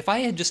episode, but if I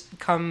had just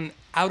come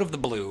out of the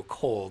blue,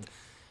 cold,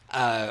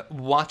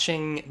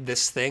 watching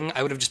this thing,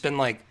 I would have just been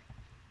like,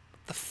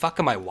 the fuck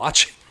am I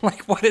watching?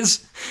 Like, what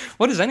is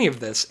any of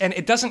this? And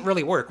it doesn't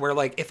really work, where,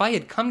 like, if I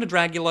had come to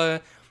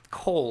Dragula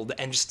cold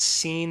and just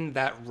seen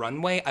that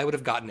runway, I would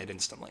have gotten it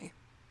instantly.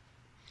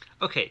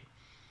 Okay,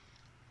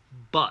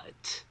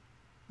 but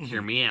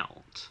hear me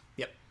out.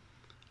 Yep.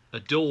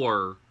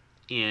 Adore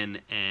in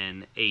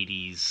an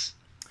 80s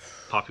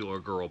popular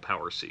girl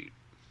power suit.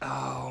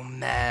 Oh,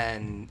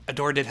 man.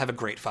 Adore did have a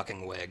great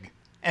fucking wig.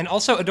 And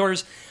also,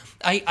 Adore's...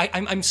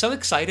 I'm so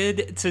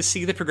excited to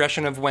see the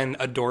progression of when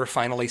Adore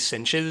finally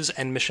cinches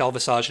and Michelle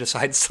Visage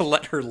decides to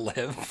let her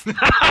live.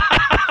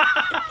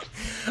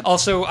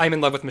 Also, I'm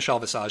in love with Michelle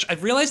Visage.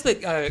 I've realized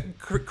that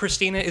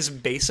Christina is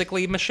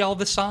basically Michelle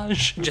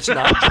Visage, just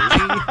not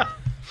Jersey.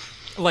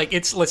 Like,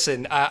 it's...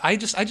 Listen, I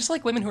just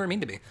like women who are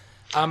mean to me.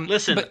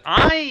 Listen, but,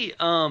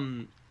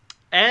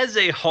 as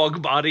a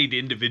hog-bodied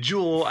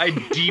individual, I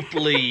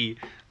deeply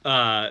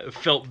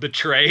felt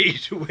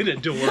betrayed when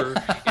Adore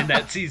in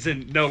that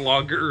season no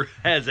longer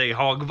has a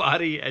hog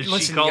body, as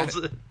she calls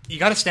it. You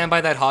got to stand by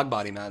that hog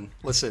body, man.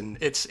 Listen,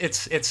 it's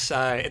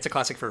a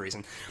classic for a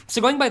reason. So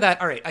going by that,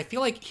 all right, I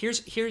feel like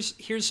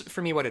here's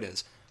for me what it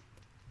is.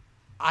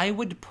 I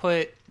would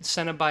put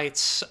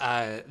Cenobites,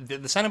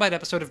 the Cenobite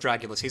episode of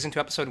Dragula, season 2,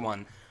 episode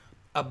 1,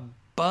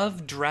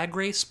 above Drag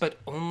Race, but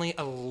only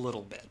a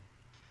little bit.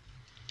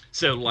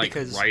 So, like,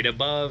 right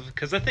above?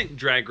 Because I think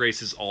Drag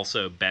Race is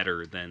also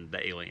better than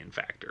the Alien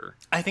Factor.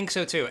 I think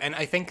so, too. And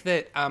I think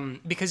that,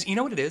 because you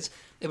know what it is?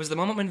 It was the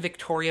moment when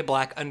Victoria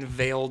Black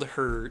unveiled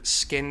her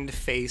skinned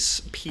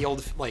face,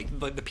 peeled, like,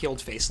 the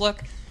peeled face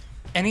look.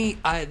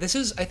 This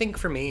is, I think,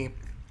 for me,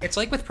 it's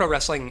like with pro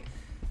wrestling,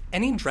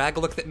 any drag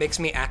look that makes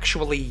me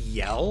actually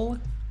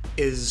yell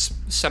is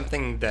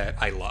something that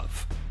I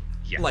love.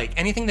 Yeah. Like,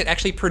 anything that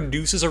actually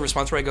produces a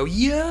response where I go,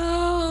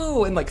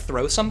 yo, and, like,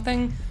 throw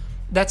something...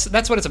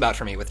 That's what it's about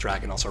for me with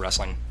drag and also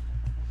wrestling.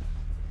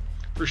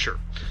 For sure.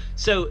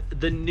 So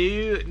the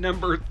new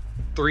number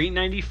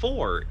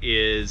 394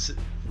 is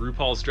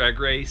RuPaul's Drag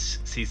Race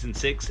Season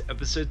 6,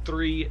 Episode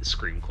 3,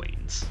 Scream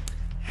Queens.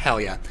 Hell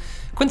yeah.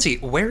 Quincy,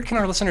 where can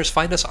our listeners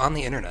find us on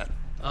the internet?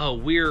 Oh,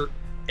 we're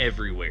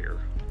everywhere.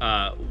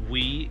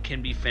 We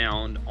can be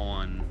found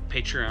on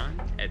Patreon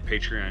at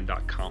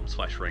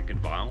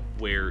patreon.com/rankandvile,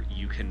 where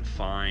you can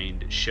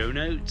find show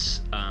notes.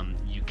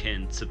 You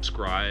can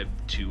subscribe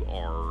to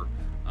our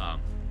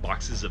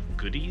boxes of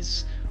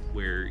goodies,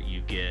 where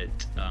you get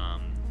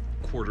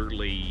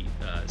quarterly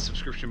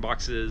subscription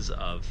boxes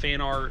of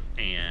fan art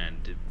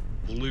and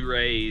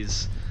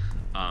Blu-rays.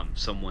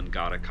 Someone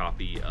got a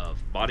copy of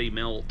Body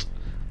Melt.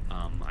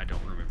 I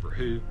don't remember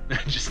who. I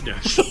just know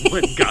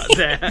someone got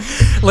that.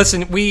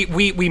 Listen,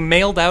 we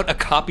mailed out a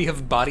copy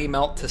of Body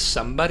Melt to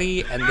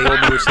somebody, and they will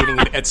be receiving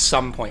it at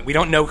some point. We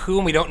don't know who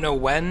and we don't know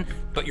when,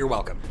 but you're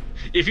welcome.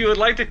 If you would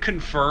like to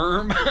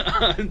confirm,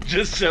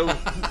 just so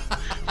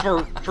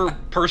for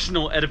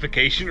personal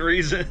edification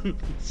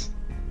reasons.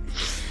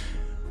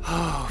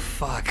 Oh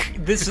fuck!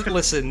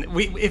 Listen.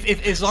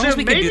 If as long as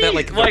we maybe, can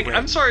do that, like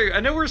I'm sorry. I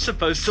know we're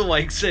supposed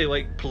to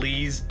say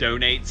please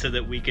donate so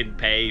that we can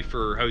pay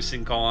for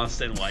hosting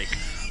costs and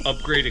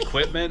upgrade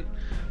equipment,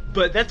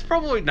 but that's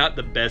probably not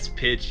the best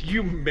pitch.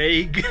 You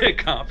may get a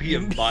copy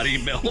of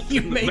Body Melt.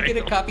 You may get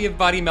a copy of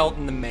Body Melt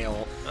in the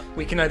mail.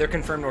 We can neither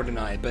confirm nor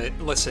deny. But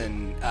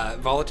listen,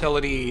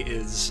 volatility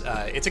is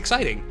it's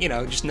exciting.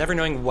 Just never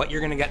knowing what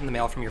you're going to get in the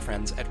mail from your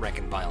friends at Rank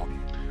and Vile.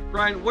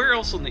 Ryan, where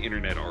else on the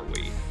internet are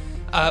we?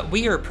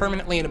 We are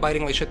permanently and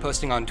abidingly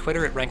shitposting on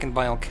Twitter at Rank and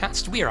Vile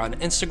Cast. We are on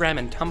Instagram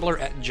and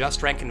Tumblr at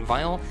Just Rank and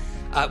Vile.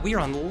 We are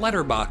on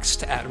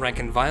Letterboxd at Rank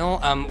and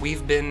Vile.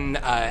 We've been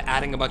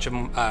adding a bunch of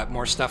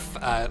more stuff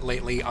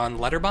lately on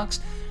Letterboxd.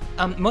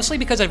 Mostly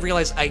because I've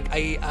realized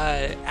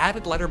I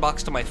added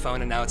Letterboxd to my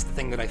phone, and now it's the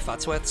thing that I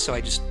futz with, so I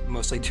just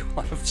mostly do a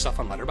lot of stuff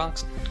on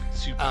Letterboxd.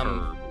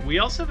 Superb. We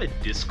also have a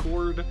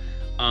Discord.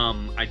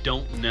 I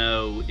don't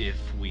know if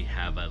we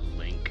have a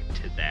link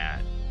to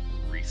that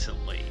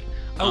recently.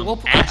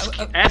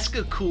 Ask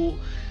a cool.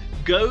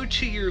 Go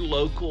to your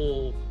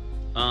local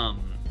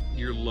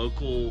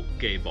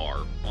gay bar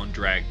on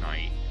drag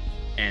night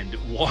and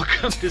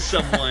walk up to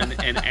someone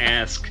and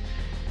ask,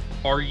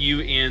 "Are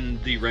you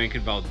in the Rank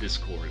and Vile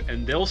Discord?"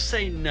 And they'll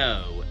say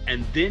no,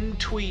 and then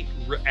tweet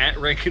at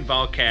Rank and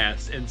Vile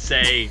Cast and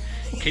say,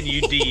 "Can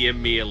you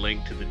DM me a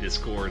link to the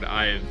Discord?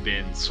 I have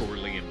been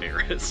sorely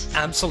embarrassed."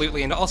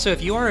 Absolutely. And also,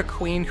 if you are a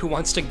queen who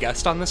wants to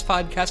guest on this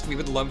podcast, we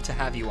would love to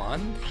have you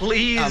on.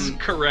 Please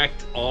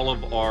correct all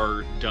of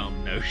our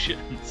dumb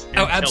notions and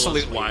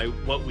absolutely. Tell us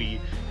what we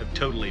have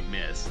totally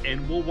missed.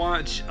 And we'll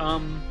watch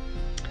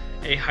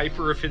a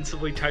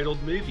hyper-offensively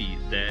titled movie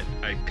that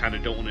I kind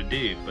of don't want to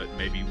do, but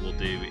maybe we'll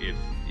do if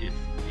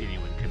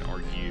anyone can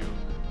argue.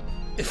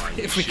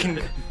 If we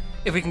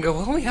can go,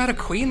 well, we had a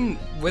queen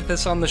with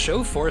us on the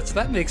show for it, so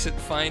that makes it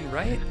fine,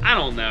 right? I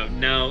don't know.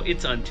 No,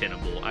 it's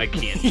untenable. I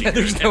can't. Yeah,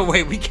 there's no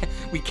way we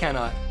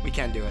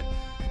can't do it.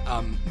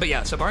 But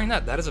yeah, so barring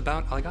that is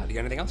about all I got. You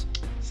got anything else?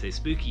 Stay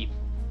spooky.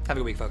 Have a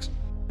good week, folks.